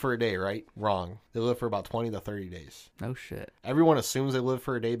 They live for a day, right? Wrong. They live for about 20 to 30 days. No shit. Everyone assumes they live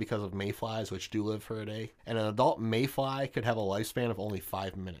for a day because of mayflies, which do live for a day. And an adult mayfly could have a lifespan of only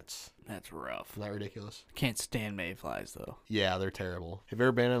 5 minutes. That's rough. Isn't that ridiculous? Can't stand mayflies though. Yeah, they're terrible. Have you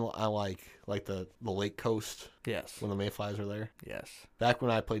ever been on like the lake coast Yes. when the mayflies are there? Yes. Back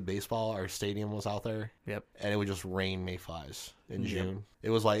when I played baseball, our stadium was out there. Yep. And it would just rain mayflies in June. It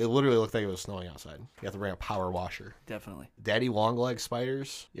literally looked like it was snowing outside. You have to bring a power washer. Definitely. Daddy longleg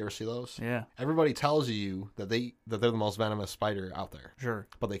spiders. You ever see those? Yeah. Everybody tells you that they're the most venomous spider out there, Sure.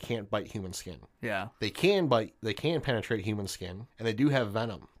 but they can't bite human skin. Yeah. They can penetrate human skin, and they do have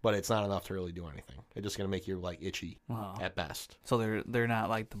venom, but it's not enough to really do anything. It's just gonna make you like itchy Wow. at best. So they're not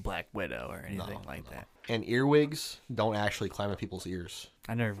like the Black Widow or anything like that. And earwigs don't actually climb in people's ears.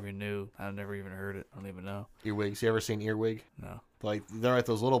 I never even knew. I've never even heard it. I don't even know. Earwigs. You ever seen earwig? No. Like they're like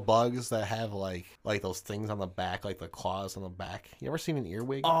those little bugs that have like those things on the back, like the claws on the back. You ever seen an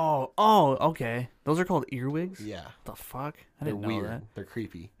earwig? Oh, okay. Those are called earwigs? Yeah. The fuck? I They're didn't know weird. that. They're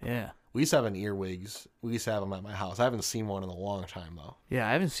creepy. Yeah. We used to have an earwigs. We used to have them at my house. I haven't seen one in a long time though. Yeah,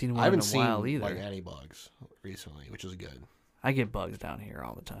 I haven't seen one I haven't in a seen while either. like any bugs recently, which is good. I get bugs down here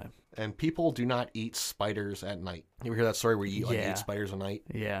all the time. And people do not eat spiders at night. You ever hear that story where you eat like Yeah. 8 spiders a night?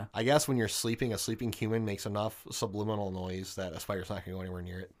 Yeah. I guess when you're sleeping, a sleeping human makes enough subliminal noise that a spider's not going to go anywhere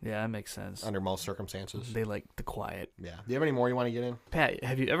near it Yeah, that makes sense. under most circumstances. They like the quiet. Yeah. Do you have any more you want to get in? Pat,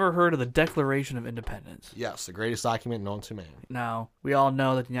 have you ever heard of the Declaration of Independence? Yes, the greatest document known to man. Now, we all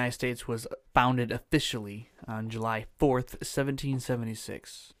know that the United States was founded officially on July 4th,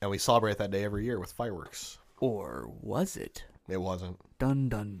 1776. And we celebrate that day every year with fireworks. Or was it? It wasn't. Dun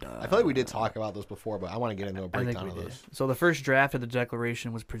dun dun. I feel like we did talk about this before, but I want to get into a I think breakdown we of did. this. So the first draft of the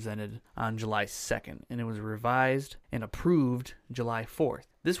Declaration was presented on July 2nd, and it was revised and approved July 4th.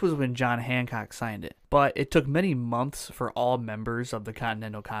 This was when John Hancock signed it, but it took many months for all members of the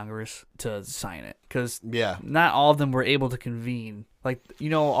Continental Congress to sign it, because Yeah. not all of them were able to convene. Like,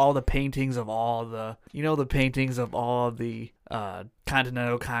 all the paintings of all the,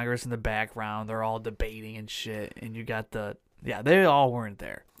 Continental Congress in the background, they're all debating and shit, and you got they all weren't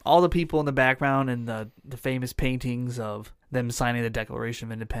there. All the people in the background and the famous paintings of them signing the Declaration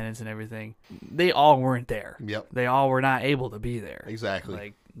of Independence and everything, they all weren't there. Yep. They all were not able to be there. Exactly.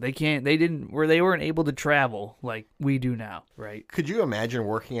 Like, they weren't able to travel like we do now, right? Could you imagine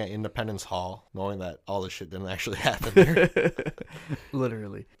working at Independence Hall knowing that all this shit didn't actually happen there?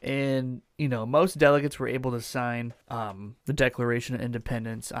 Literally. And, most delegates were able to sign the Declaration of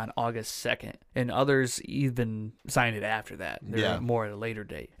Independence on August 2nd, and others even signed it after that. They're more at a later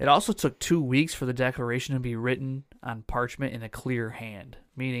date. It also took 2 weeks for the Declaration to be written on parchment in a clear hand,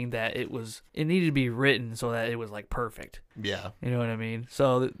 meaning that it needed to be written so that it was like perfect. Yeah. You know what I mean?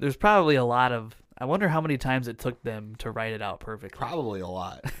 So there's probably a lot of, I wonder how many times it took them to write it out perfectly. Probably a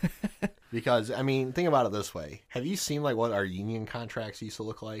lot. Because, I mean, think about it this way. Have you seen, like, what our union contracts used to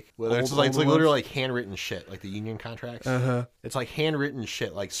look like? Well, it's like literally, like, handwritten shit, like the union contracts. Uh-huh. It's like handwritten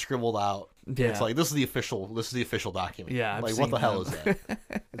shit, like, scribbled out. Yeah. It's like, this is the official document. Yeah, I've like, seen what the hell them. is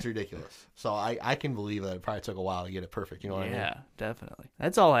that? It's ridiculous. So I can believe that it probably took a while to get it perfect. You know what I mean? Yeah, definitely.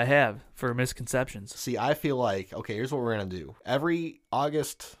 That's all I have for misconceptions. See, I feel like, okay, here's what we're going to do. Every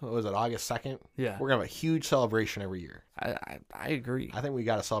August 2nd? Yeah. We're going to have a huge celebration every year. I agree. I think we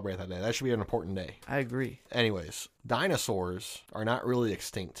got to celebrate that day. That should be an important day. I agree. Anyways, dinosaurs are not really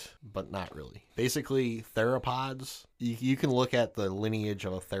extinct, but not really. Basically, theropods, you can look at the lineage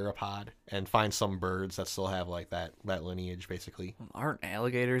of a theropod and find some birds that still have like that lineage, basically. Aren't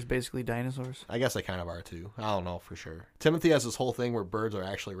alligators basically dinosaurs? I guess they kind of are too. I don't know for sure. Timothy has this whole thing where birds are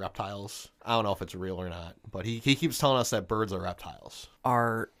actually reptiles. I don't know if it's real or not, but he keeps telling us that birds are reptiles.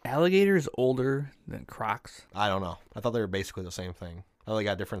 Are alligators older than crocs? I don't know. I thought they were basically the same thing. I think they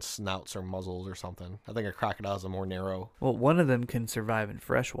got different snouts or muzzles or something. I think a crocodile is a more narrow. Well, one of them can survive in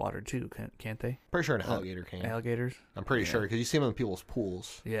fresh water too, can't they? Pretty sure an alligator can. Alligators? I'm pretty sure because you see them in people's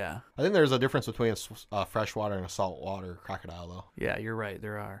pools. Yeah. I think there's a difference between a freshwater and a saltwater crocodile, though. Yeah, you're right.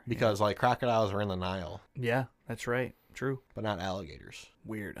 There are. Because, like, crocodiles are in the Nile, Yeah, that's right. True. but not alligators.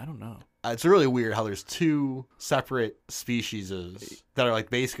 Weird. I don't know. It's really weird how there's two separate species that are, like,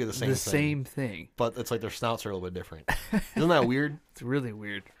 basically the same The thing. same thing. But it's like their snouts are a little bit different. Isn't that weird? It's really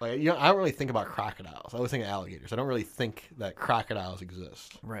weird. Like, I don't really think about crocodiles. I always think of alligators. I don't really think that crocodiles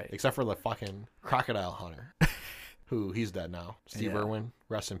exist. Right. Except for the fucking crocodile hunter. He's dead now. Steve Yeah. Irwin.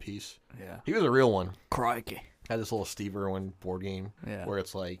 Rest in peace. Yeah. He was a real one. Crikey. Had this little Steve Irwin board game Yeah. where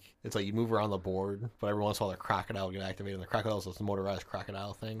it's like you move around the board, but every once in a while the crocodile would get activated. And the crocodile is this motorized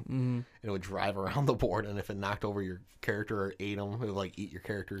crocodile thing, and it would drive around the board. And if it knocked over your character or ate him, it would like eat your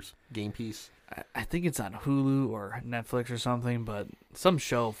character's game piece. I think it's on Hulu or Netflix or something, but some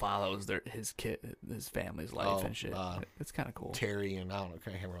show follows his family's life and shit. It's kind of cool. Terry and I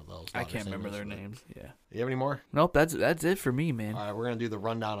can't remember those. I can't remember their names. Yeah. You have any more? Nope. That's it for me, man. All right, we're gonna do the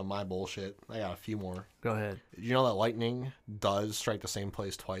rundown of my bullshit. I got a few more. Go ahead. Did you know that lightning does strike the same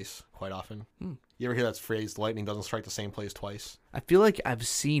place twice quite often? You ever hear that phrase, lightning doesn't strike the same place twice? I feel like I've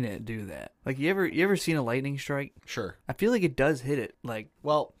seen it do that. Like, you ever seen a lightning strike? Sure. I feel like it does hit it like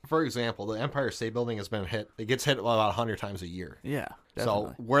Well, for example, the Empire State Building has been hit. It gets hit about 100 times a year. Yeah,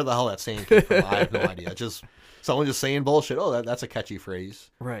 definitely. So where the hell that saying came from, I have no idea. Just someone just saying bullshit. Oh, that's a catchy phrase.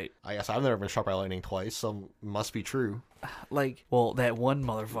 Right. I guess I've never been struck by lightning twice, so it must be true. Like, well, that one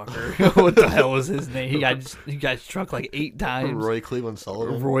motherfucker. What the hell was his name? He got struck like 8 times. Roy Cleveland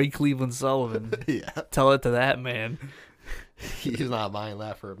Sullivan. Roy Cleveland Sullivan. Yeah. Tell it to that man. He's not buying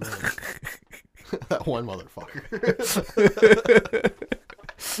that for a minute. That one motherfucker.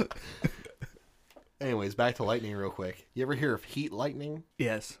 Anyways, back to lightning real quick. You ever hear of heat lightning?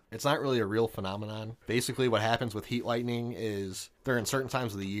 Yes. It's not really a real phenomenon. Basically, what happens with heat lightning is during certain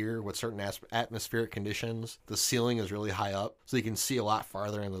times of the year with certain atmospheric conditions, the ceiling is really high up, so you can see a lot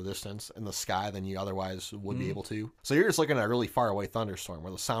farther in the distance in the sky than you otherwise would be able to. So you're just looking at a really far away thunderstorm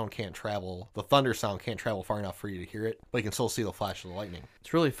where the thunder sound can't travel far enough for you to hear it, but you can still see the flash of the lightning.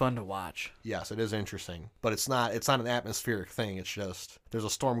 It's really fun to watch. Yes, it is interesting, but it's not an atmospheric thing. It's just there's a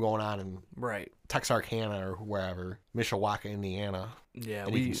storm going on in Right. Texarkana or wherever, Mishawaka, Indiana. Yeah,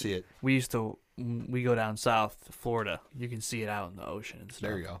 and you can see it. We go down south to Florida. You can see it out in the ocean and stuff.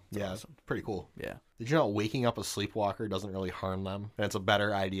 There you go. It's yeah, awesome. pretty cool. Yeah. Did you know waking up a sleepwalker doesn't really harm them? And it's a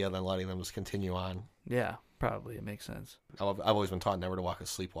better idea than letting them just continue on. Yeah, probably. It makes sense. I've always been taught never to walk a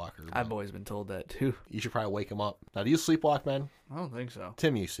sleepwalker. I've always been told that too. You should probably wake him up. Now, do you sleepwalk, man? I don't think so.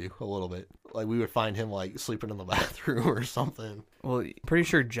 Tim used to, a little bit. Like, we would find him, like, sleeping in the bathroom or something. Well, pretty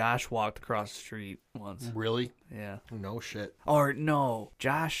sure Josh walked across the street once. Really? Yeah. No shit. Or no,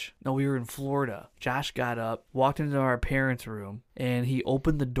 we were in Florida. Josh got up, walked into our parents' room, and he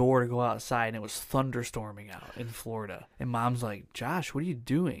opened the door to go outside, and it was thunderstorming out in Florida. And Mom's like, Josh, what are you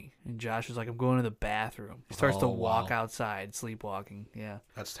doing? And Josh was like, I'm going to the bathroom. He starts to walk outside, sleepwalking. Yeah.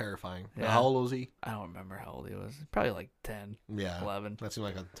 That's terrifying. Yeah. Now, how old was he? I don't remember how old he was. Probably like 10, Yeah. 11. That seemed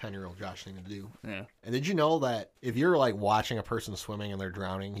like a 10-year-old Josh thing to do. Yeah. And did you know that if you're, like, watching a person swimming and they're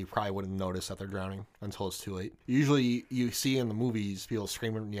drowning, you probably wouldn't notice that they're drowning until it's too late? Usually you see in the movies people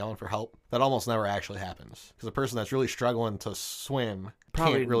screaming and yelling for help. That almost never actually happens. Because a person that's really struggling to swim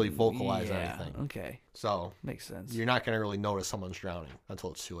can't really vocalize anything. Okay. So Makes sense. you're not going to really notice someone's drowning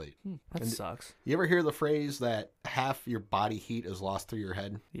until it's too late. That sucks. You ever hear the phrase that half your body heat is lost through your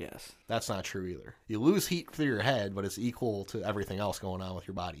head? Yes. That's not true either. You lose heat through your head, but it's equal to everything else going on with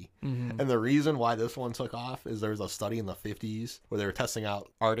your body. Mm-hmm. And the reason why this one took off is there was a study in the 50s where they were testing out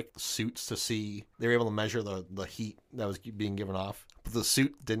Arctic suits to see, they were able to measure the heat that was being given off. But the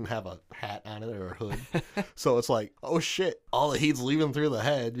suit didn't have a hat on it or a hood. So it's like, oh shit, all the heat's leaving through the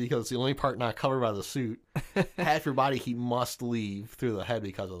head because it's the only part not covered by the suit. Half your body heat must leave through the head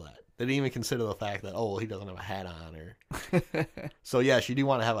because of that. They didn't even consider the fact that, he doesn't have a hat on. So, yes, you do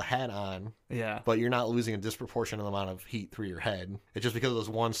want to have a hat on, Yeah. but you're not losing a disproportionate amount of heat through your head. It's just because of this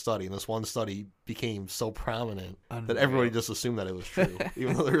one study, and this one study became so prominent that everybody just assumed that it was true,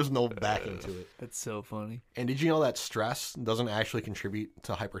 even though there was no backing to it. That's so funny. And did you know that stress doesn't actually contribute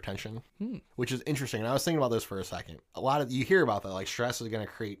to hypertension? Which is interesting. And I was thinking about this for a second. You hear about that, like stress is going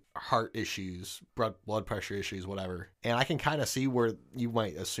to create heart issues, blood pressure issues, whatever. And I can kind of see where you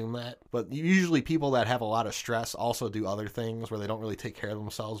might assume that. But usually people that have a lot of stress also do other things where they don't really take care of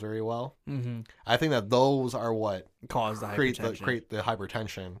themselves very well. Mm-hmm. I think that those are what Cause the hypertension. create the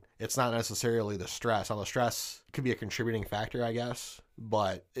hypertension. It's not necessarily the stress. Now, the stress could be a contributing factor, I guess.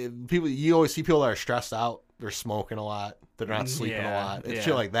 But you always see people that are stressed out. They're smoking a lot. They're not sleeping a lot. It's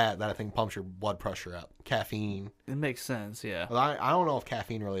shit like that I think pumps your blood pressure up. Caffeine. It makes sense, yeah. But I don't know if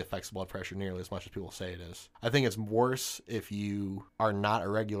caffeine really affects blood pressure nearly as much as people say it is. I think it's worse if you are not a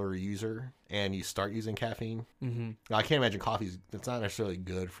regular user and you start using caffeine. Mm-hmm. Now, I can't imagine it's not necessarily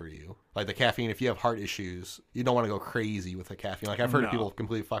good for you. Like the caffeine, if you have heart issues, you don't want to go crazy with the caffeine. Like I've heard of people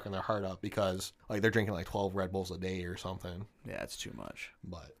completely fucking their heart up because like they're drinking like 12 Red Bulls a day or something. Yeah, it's too much.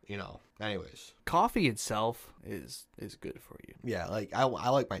 But, anyways. Coffee itself is good for you. Yeah, like I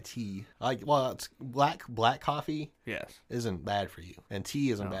like my tea. It's black coffee. Yes. Isn't bad for you, and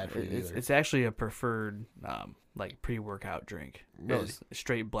tea isn't bad for you either. It's actually a preferred pre-workout drink. Really? Is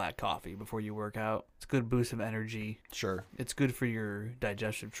straight black coffee before you work out. It's a good boost of energy. Sure. It's good for your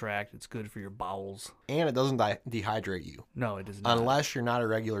digestive tract. It's good for your bowels. And it doesn't dehydrate you. No, it does not. Unless you're not a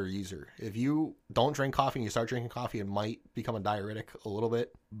regular user. If you don't drink coffee and you start drinking coffee, it might become a diuretic a little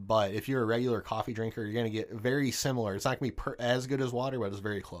bit. But if you're a regular coffee drinker, you're going to get very similar. It's not going to be as good as water, but it's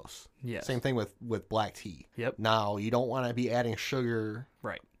very close. Yes. Same thing with black tea. Yep. Now, you don't want to be adding sugar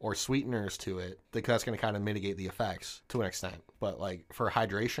right. or sweeteners to it because that's going to kind of mitigate the effects to an extent. But like for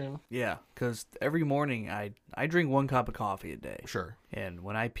hydration. Yeah, because every morning I drink 1 cup of coffee a day. Sure. And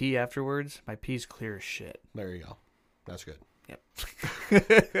when I pee afterwards, my pee's clear as shit. There you go. That's good. Yep.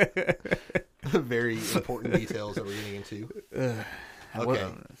 Very important details that we're getting into. Okay,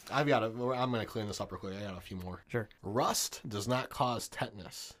 I'm gonna clean this up real quick. I got a few more. Sure. Rust does not cause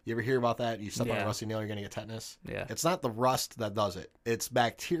tetanus. You ever hear about that? You step on a rusty nail, you're gonna get tetanus. Yeah. It's not the rust that does it. It's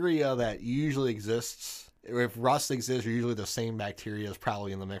bacteria that usually exists. If rust exists, usually the same bacteria is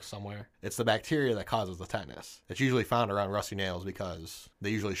probably in the mix somewhere. It's the bacteria that causes the tetanus. It's usually found around rusty nails because they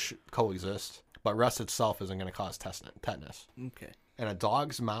usually coexist. But rust itself isn't going to cause tetanus. Okay. And a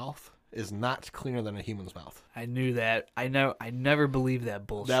dog's mouth is not cleaner than a human's mouth. I knew that. I never believed that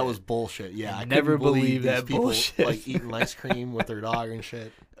bullshit. That was bullshit. Yeah, I never believed that people, bullshit. Like eating ice cream with their dog and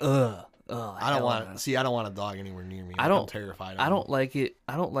shit. Ugh. I don't want a dog anywhere near me. I'm terrified of I them. don't like it.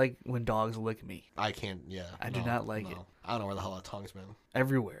 I don't like when dogs lick me. I can't. Yeah. I do not like it. I don't know where the hell that tongue's been.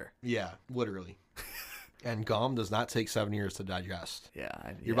 Everywhere. Yeah, literally. And gum does not take 7 years to digest. Yeah.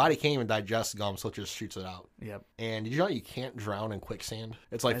 Your body can't even digest gum, so it just shoots it out. Yep. And did you know you can't drown in quicksand?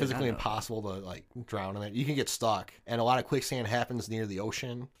 It's like physically impossible to like drown in it. You can get stuck, and a lot of quicksand happens near the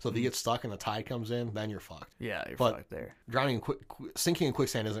ocean. So if you get stuck and the tide comes in, then you're fucked. Yeah, you're fucked there. Drowning, sinking in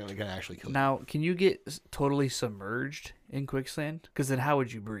quicksand isn't going to actually kill you. Now, can you get totally submerged in quicksand? Because then how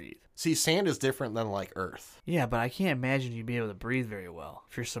would you breathe? See, sand is different than like earth. Yeah, but I can't imagine you'd be able to breathe very well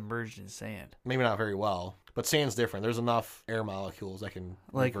if you're submerged in sand. Maybe not very well, but sand's different. There's enough air molecules that can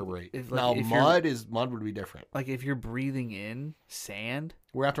reverberate. If Mud would be different. Like if you're breathing in sand,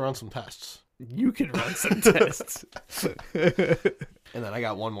 we have to run some tests. You can run some tests. And then I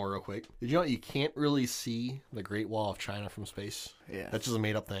got one more real quick. Did you know you can't really see the Great Wall of China from space? Yeah. That's just a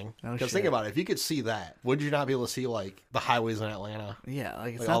made up thing. Because think about it. If you could see that, would you not be able to see like the highways in Atlanta? Yeah,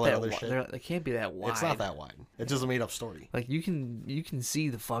 like it's like not all that other shit? It can't be that wide. It's not that wide. It's just a made up story. Like you can see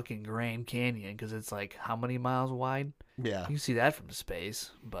the fucking Grand Canyon because it's like how many miles wide? Yeah. You can see that from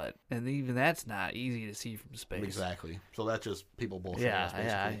space, and even that's not easy to see from space. Exactly. So that's just people bullshit.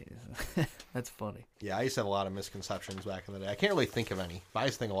 Yeah. That's funny. Yeah, I used to have a lot of misconceptions back in the day. I can't really think of any, but I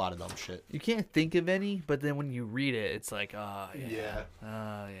used to think a lot of dumb shit. You can't think of any, but then when you read it, it's like, oh, yeah. Yeah.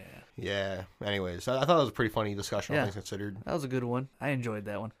 Oh, yeah. Yeah. Anyways, I thought it was a pretty funny discussion, all things considered. That was a good one. I enjoyed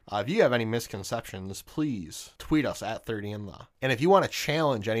that one. If you have any misconceptions, please tweet us at 30in-the. And if you want to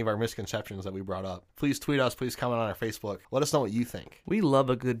challenge any of our misconceptions that we brought up, please tweet us. Please comment on our Facebook. Let us know what you think. We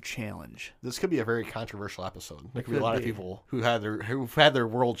love a good challenge. This could be a very controversial episode. There could be a lot of people who've had their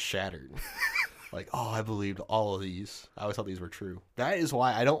world shattered. Like, oh, I believed all of these. I always thought these were true. That is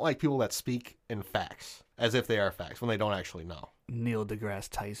why I don't like people that speak in facts, as if they are facts, when they don't actually know. Neil deGrasse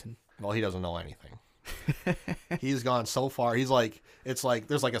Tyson. Well, he doesn't know anything. He's gone so far. He's like, it's like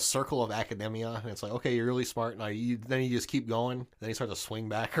there's like a circle of academia, and it's like, okay, you're really smart. Now then you just keep going. Then he starts to swing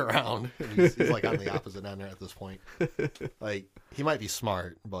back around. And he's like on the opposite end at this point. Like he might be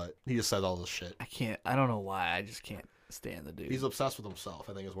smart, but he just says all this shit. I don't know why. I just can't stand the dude. He's obsessed with himself,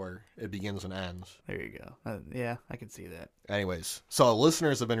 I think, is where it begins and ends. There you go. Yeah, I can see that. Anyways, so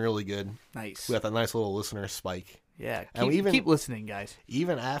listeners have been really good. Nice. We got that nice little listener spike. Yeah, keep listening, guys.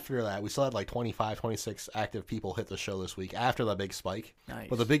 Even after that, we still had like 25, 26 active people hit the show this week after the big spike. Nice.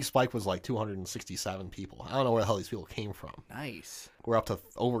 But the big spike was like 267 people. I don't know where the hell these people came from. Nice. We're up to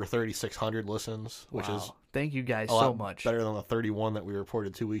over 3,600 listens, which is thank you guys so much. Better than the 31 that we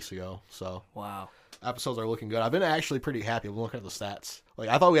reported 2 weeks ago. So wow. Episodes are looking good. I've been actually pretty happy looking at the stats. Like,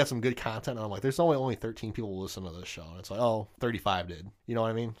 I thought we had some good content, and I'm like, there's only 13 people who listen to this show. And it's like, oh, 35 did. You know what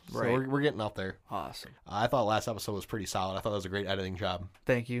I mean? Right. So we're getting up there. Awesome. I thought last episode was pretty solid. I thought that was a great editing job.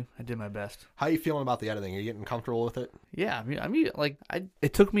 Thank you. I did my best. How are you feeling about the editing? Are you getting comfortable with it? Yeah,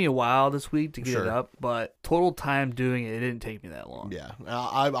 it took me a while this week to get it up, but total time doing it didn't take me that long. Yeah,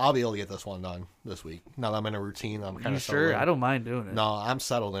 I'll be able to get this one done this week. Now that I'm in a routine, I'm kind of sure. I don't mind doing it. No, I'm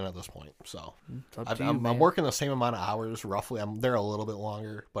settled in at this point. So I'm working the same amount of hours roughly. I'm there a little bit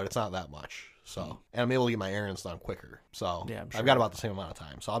longer, but it's not that much. So, and I'm able to get my errands done quicker. So, yeah, I've got about the same amount of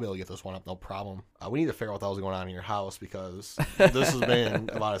time. So, I'll be able to get this one up, no problem. We need to figure out what the hell's going on in your house because this has been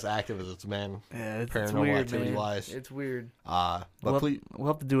about as active as it's been. Yeah, it's paranormal weird, activity wise. It's weird. But we'll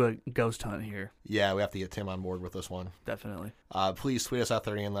have to do a ghost hunt here. Yeah, we have to get Tim on board with this one. Definitely. Please tweet us at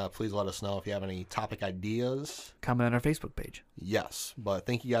 30in-the. Please let us know if you have any topic ideas. Comment on our Facebook page. Yes, but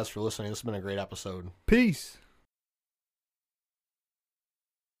thank you guys for listening. This has been a great episode. Peace.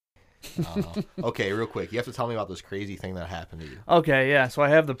 Okay, real quick. You have to tell me about this crazy thing that happened to you. Okay, yeah. So I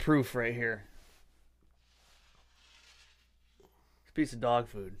have the proof right here. It's a piece of dog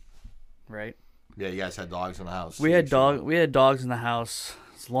food, right? Yeah, you guys had dogs in the house. We had dogs in the house.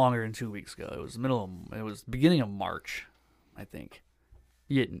 It's longer than 2 weeks ago. It was beginning of March, I think.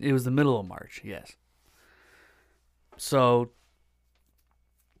 Yeah, it was the middle of March. Yes. So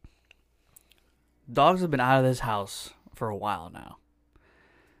dogs have been out of this house for a while now.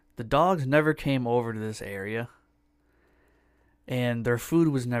 The dogs never came over to this area, and their food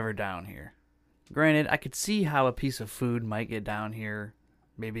was never down here. Granted, I could see how a piece of food might get down here.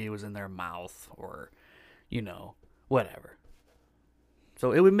 Maybe it was in their mouth or, whatever.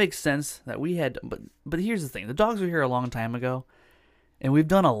 So it would make sense that we had, but here's the thing. The dogs were here a long time ago, and we've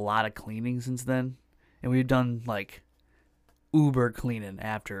done a lot of cleaning since then. And we've done, like, Uber cleaning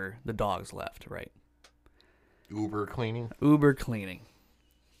after the dogs left, right? Uber cleaning? Uber cleaning.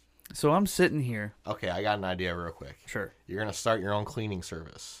 So I'm sitting here. Okay, I got an idea real quick. Sure. You're going to start your own cleaning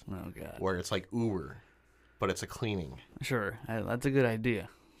service. Oh, God. Where it's like Uber, but it's a cleaning. Sure. That's a good idea.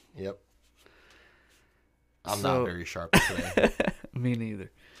 Yep. I'm not very sharp today. Me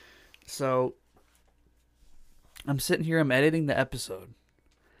neither. So I'm sitting here, I'm editing the episode.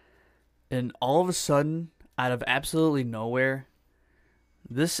 And all of a sudden, out of absolutely nowhere,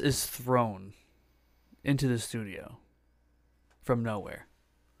 this is thrown into the studio from nowhere.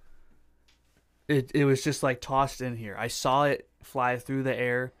 It was just like tossed in here. I saw it fly through the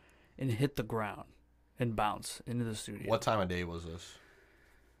air and hit the ground and bounce into the studio. What time of day was this?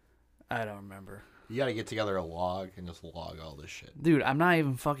 I don't remember. You got to get together a log and just log all this shit. Dude, I'm not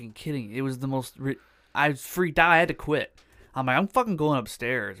even fucking kidding. It was the most... I freaked out. I had to quit. I'm like, I'm fucking going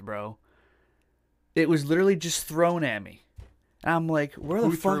upstairs, bro. It was literally just thrown at me. And I'm like, where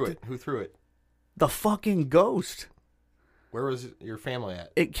the fuck... Who threw it? The fucking ghost. Where was your family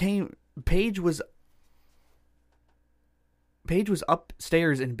at? It came... Paige was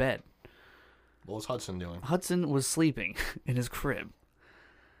upstairs in bed. What was Hudson doing? Hudson was sleeping in his crib.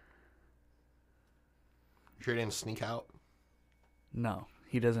 You sure he didn't sneak out? No,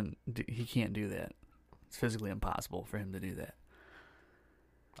 he doesn't. He can't do that. It's physically impossible for him to do that.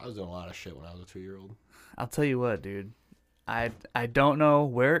 I was doing a lot of shit when I was a 2-year-old. I'll tell you what, dude. I don't know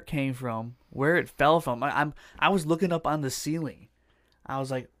where it came from, where it fell from. I was looking up on the ceiling. I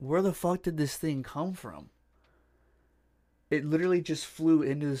was like, where the fuck did this thing come from? It literally just flew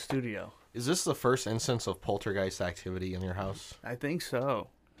into the studio. Is this the first instance of poltergeist activity in your house? I think so.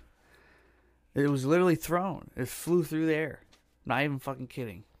 It was literally thrown. It flew through the air. Not even fucking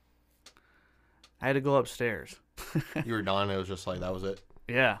kidding. I had to go upstairs. You were done. It was just like, that was it?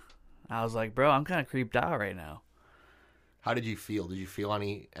 Yeah. I was like, bro, I'm kind of creeped out right now. How did you feel? Did you feel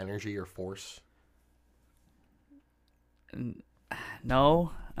any energy or force?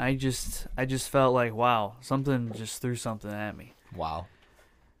 No, I just felt like, wow, something just threw something at me. Wow.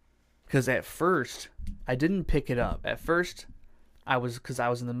 Because at first, I didn't pick it up. At first, because I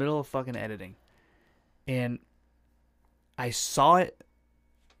was in the middle of fucking editing. And I saw it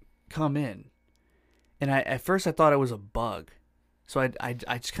come in. And at first I thought it was a bug. So I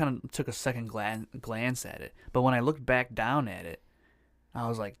just kind of took a second glance at it. But when I looked back down at it, I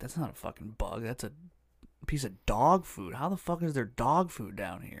was like, that's not a fucking bug. That's a piece of dog food. How the fuck is there dog food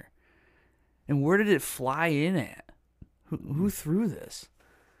down here? And where did it fly in at? Who threw this?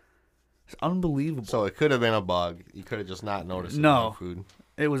 It's unbelievable. So it could have been a bug. You could have just not noticed it. No, Food.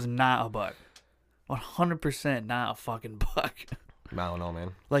 It was not a bug. 100% not a fucking bug. I don't know,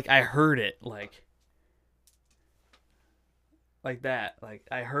 man. Like, I heard it, like that. Like,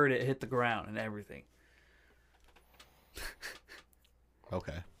 I heard it hit the ground and everything.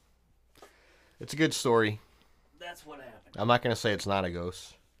 Okay. It's a good story. That's what happened. I'm not going to say it's not a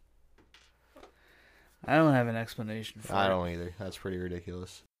ghost. I don't have an explanation for it. I don't either. That's pretty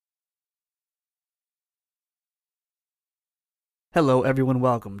ridiculous. Hello, everyone.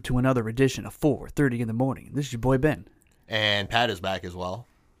 Welcome to another edition of 4:30 in the morning. This is your boy, Ben. And Pat is back as well.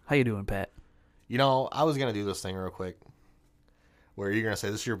 How you doing, Pat? You know, I was going to do this thing real quick. Where you're going to say,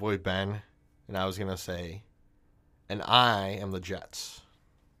 this is your boy, Ben. And I was going to say, and I am the Jets.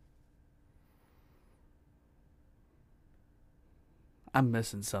 I'm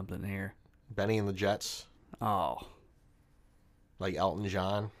missing something here. Benny and the Jets. Oh. Like Elton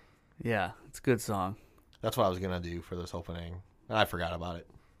John. Yeah, it's a good song. That's what I was going to do for this opening. And I forgot about it.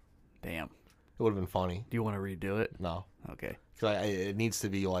 Damn. It would have been funny. Do you want to redo it? No. Okay. Because it needs to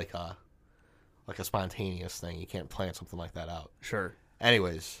be like a spontaneous thing. You can't plan something like that out. Sure.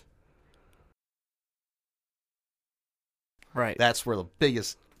 Anyways. Right. That's where the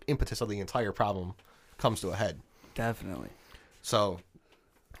biggest impetus of the entire problem comes to a head. Definitely. So,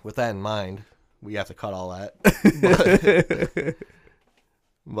 with that in mind, we have to cut all that.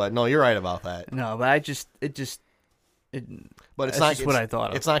 But no, you're right about that. No, but But it's that's not just what I thought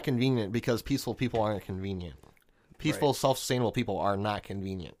of. It's not convenient because peaceful people aren't convenient. Peaceful, Right. self-sustainable people are not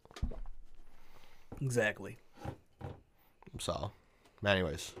convenient. Exactly. So,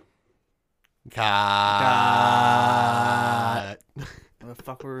 anyways. Cut. Where the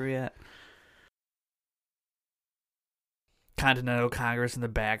fuck were we at? Continental Congress in the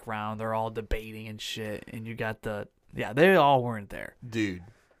background. They're all debating and shit. And you got the Yeah, they all weren't there. Dude,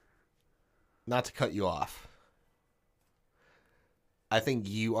 not to cut you off, I think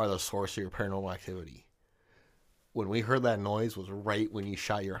you are the source of your paranormal activity. When we heard that noise was right when you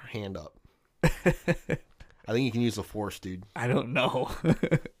shot your hand up. I think you can use the force, dude. I don't know.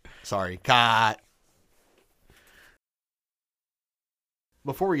 Sorry. Cut.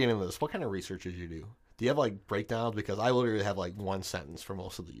 Before we get into this, what kind of research did you do? Do you have, like, breakdowns? Because I literally have, like, one sentence for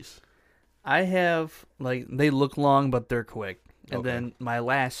most of these. I have, like, they look long, but they're quick. And Okay. then my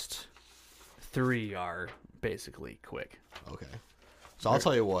last 3 are basically quick. Okay. So I'll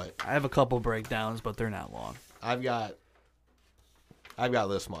tell you what. I have a couple breakdowns, but they're not long. I've got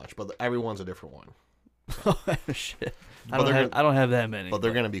this much, but everyone's a different one. Shit. But I don't have that many. But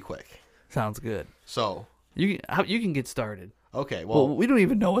they're going to be quick. Sounds good. So, You can get started. okay, Well, well, we don't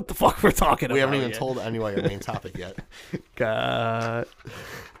even know what the fuck we're talking about. we haven't even yet. told anyone our main topic yet. God.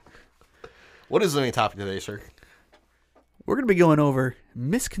 What is the main topic today, sir? We're going to be going over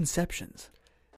misconceptions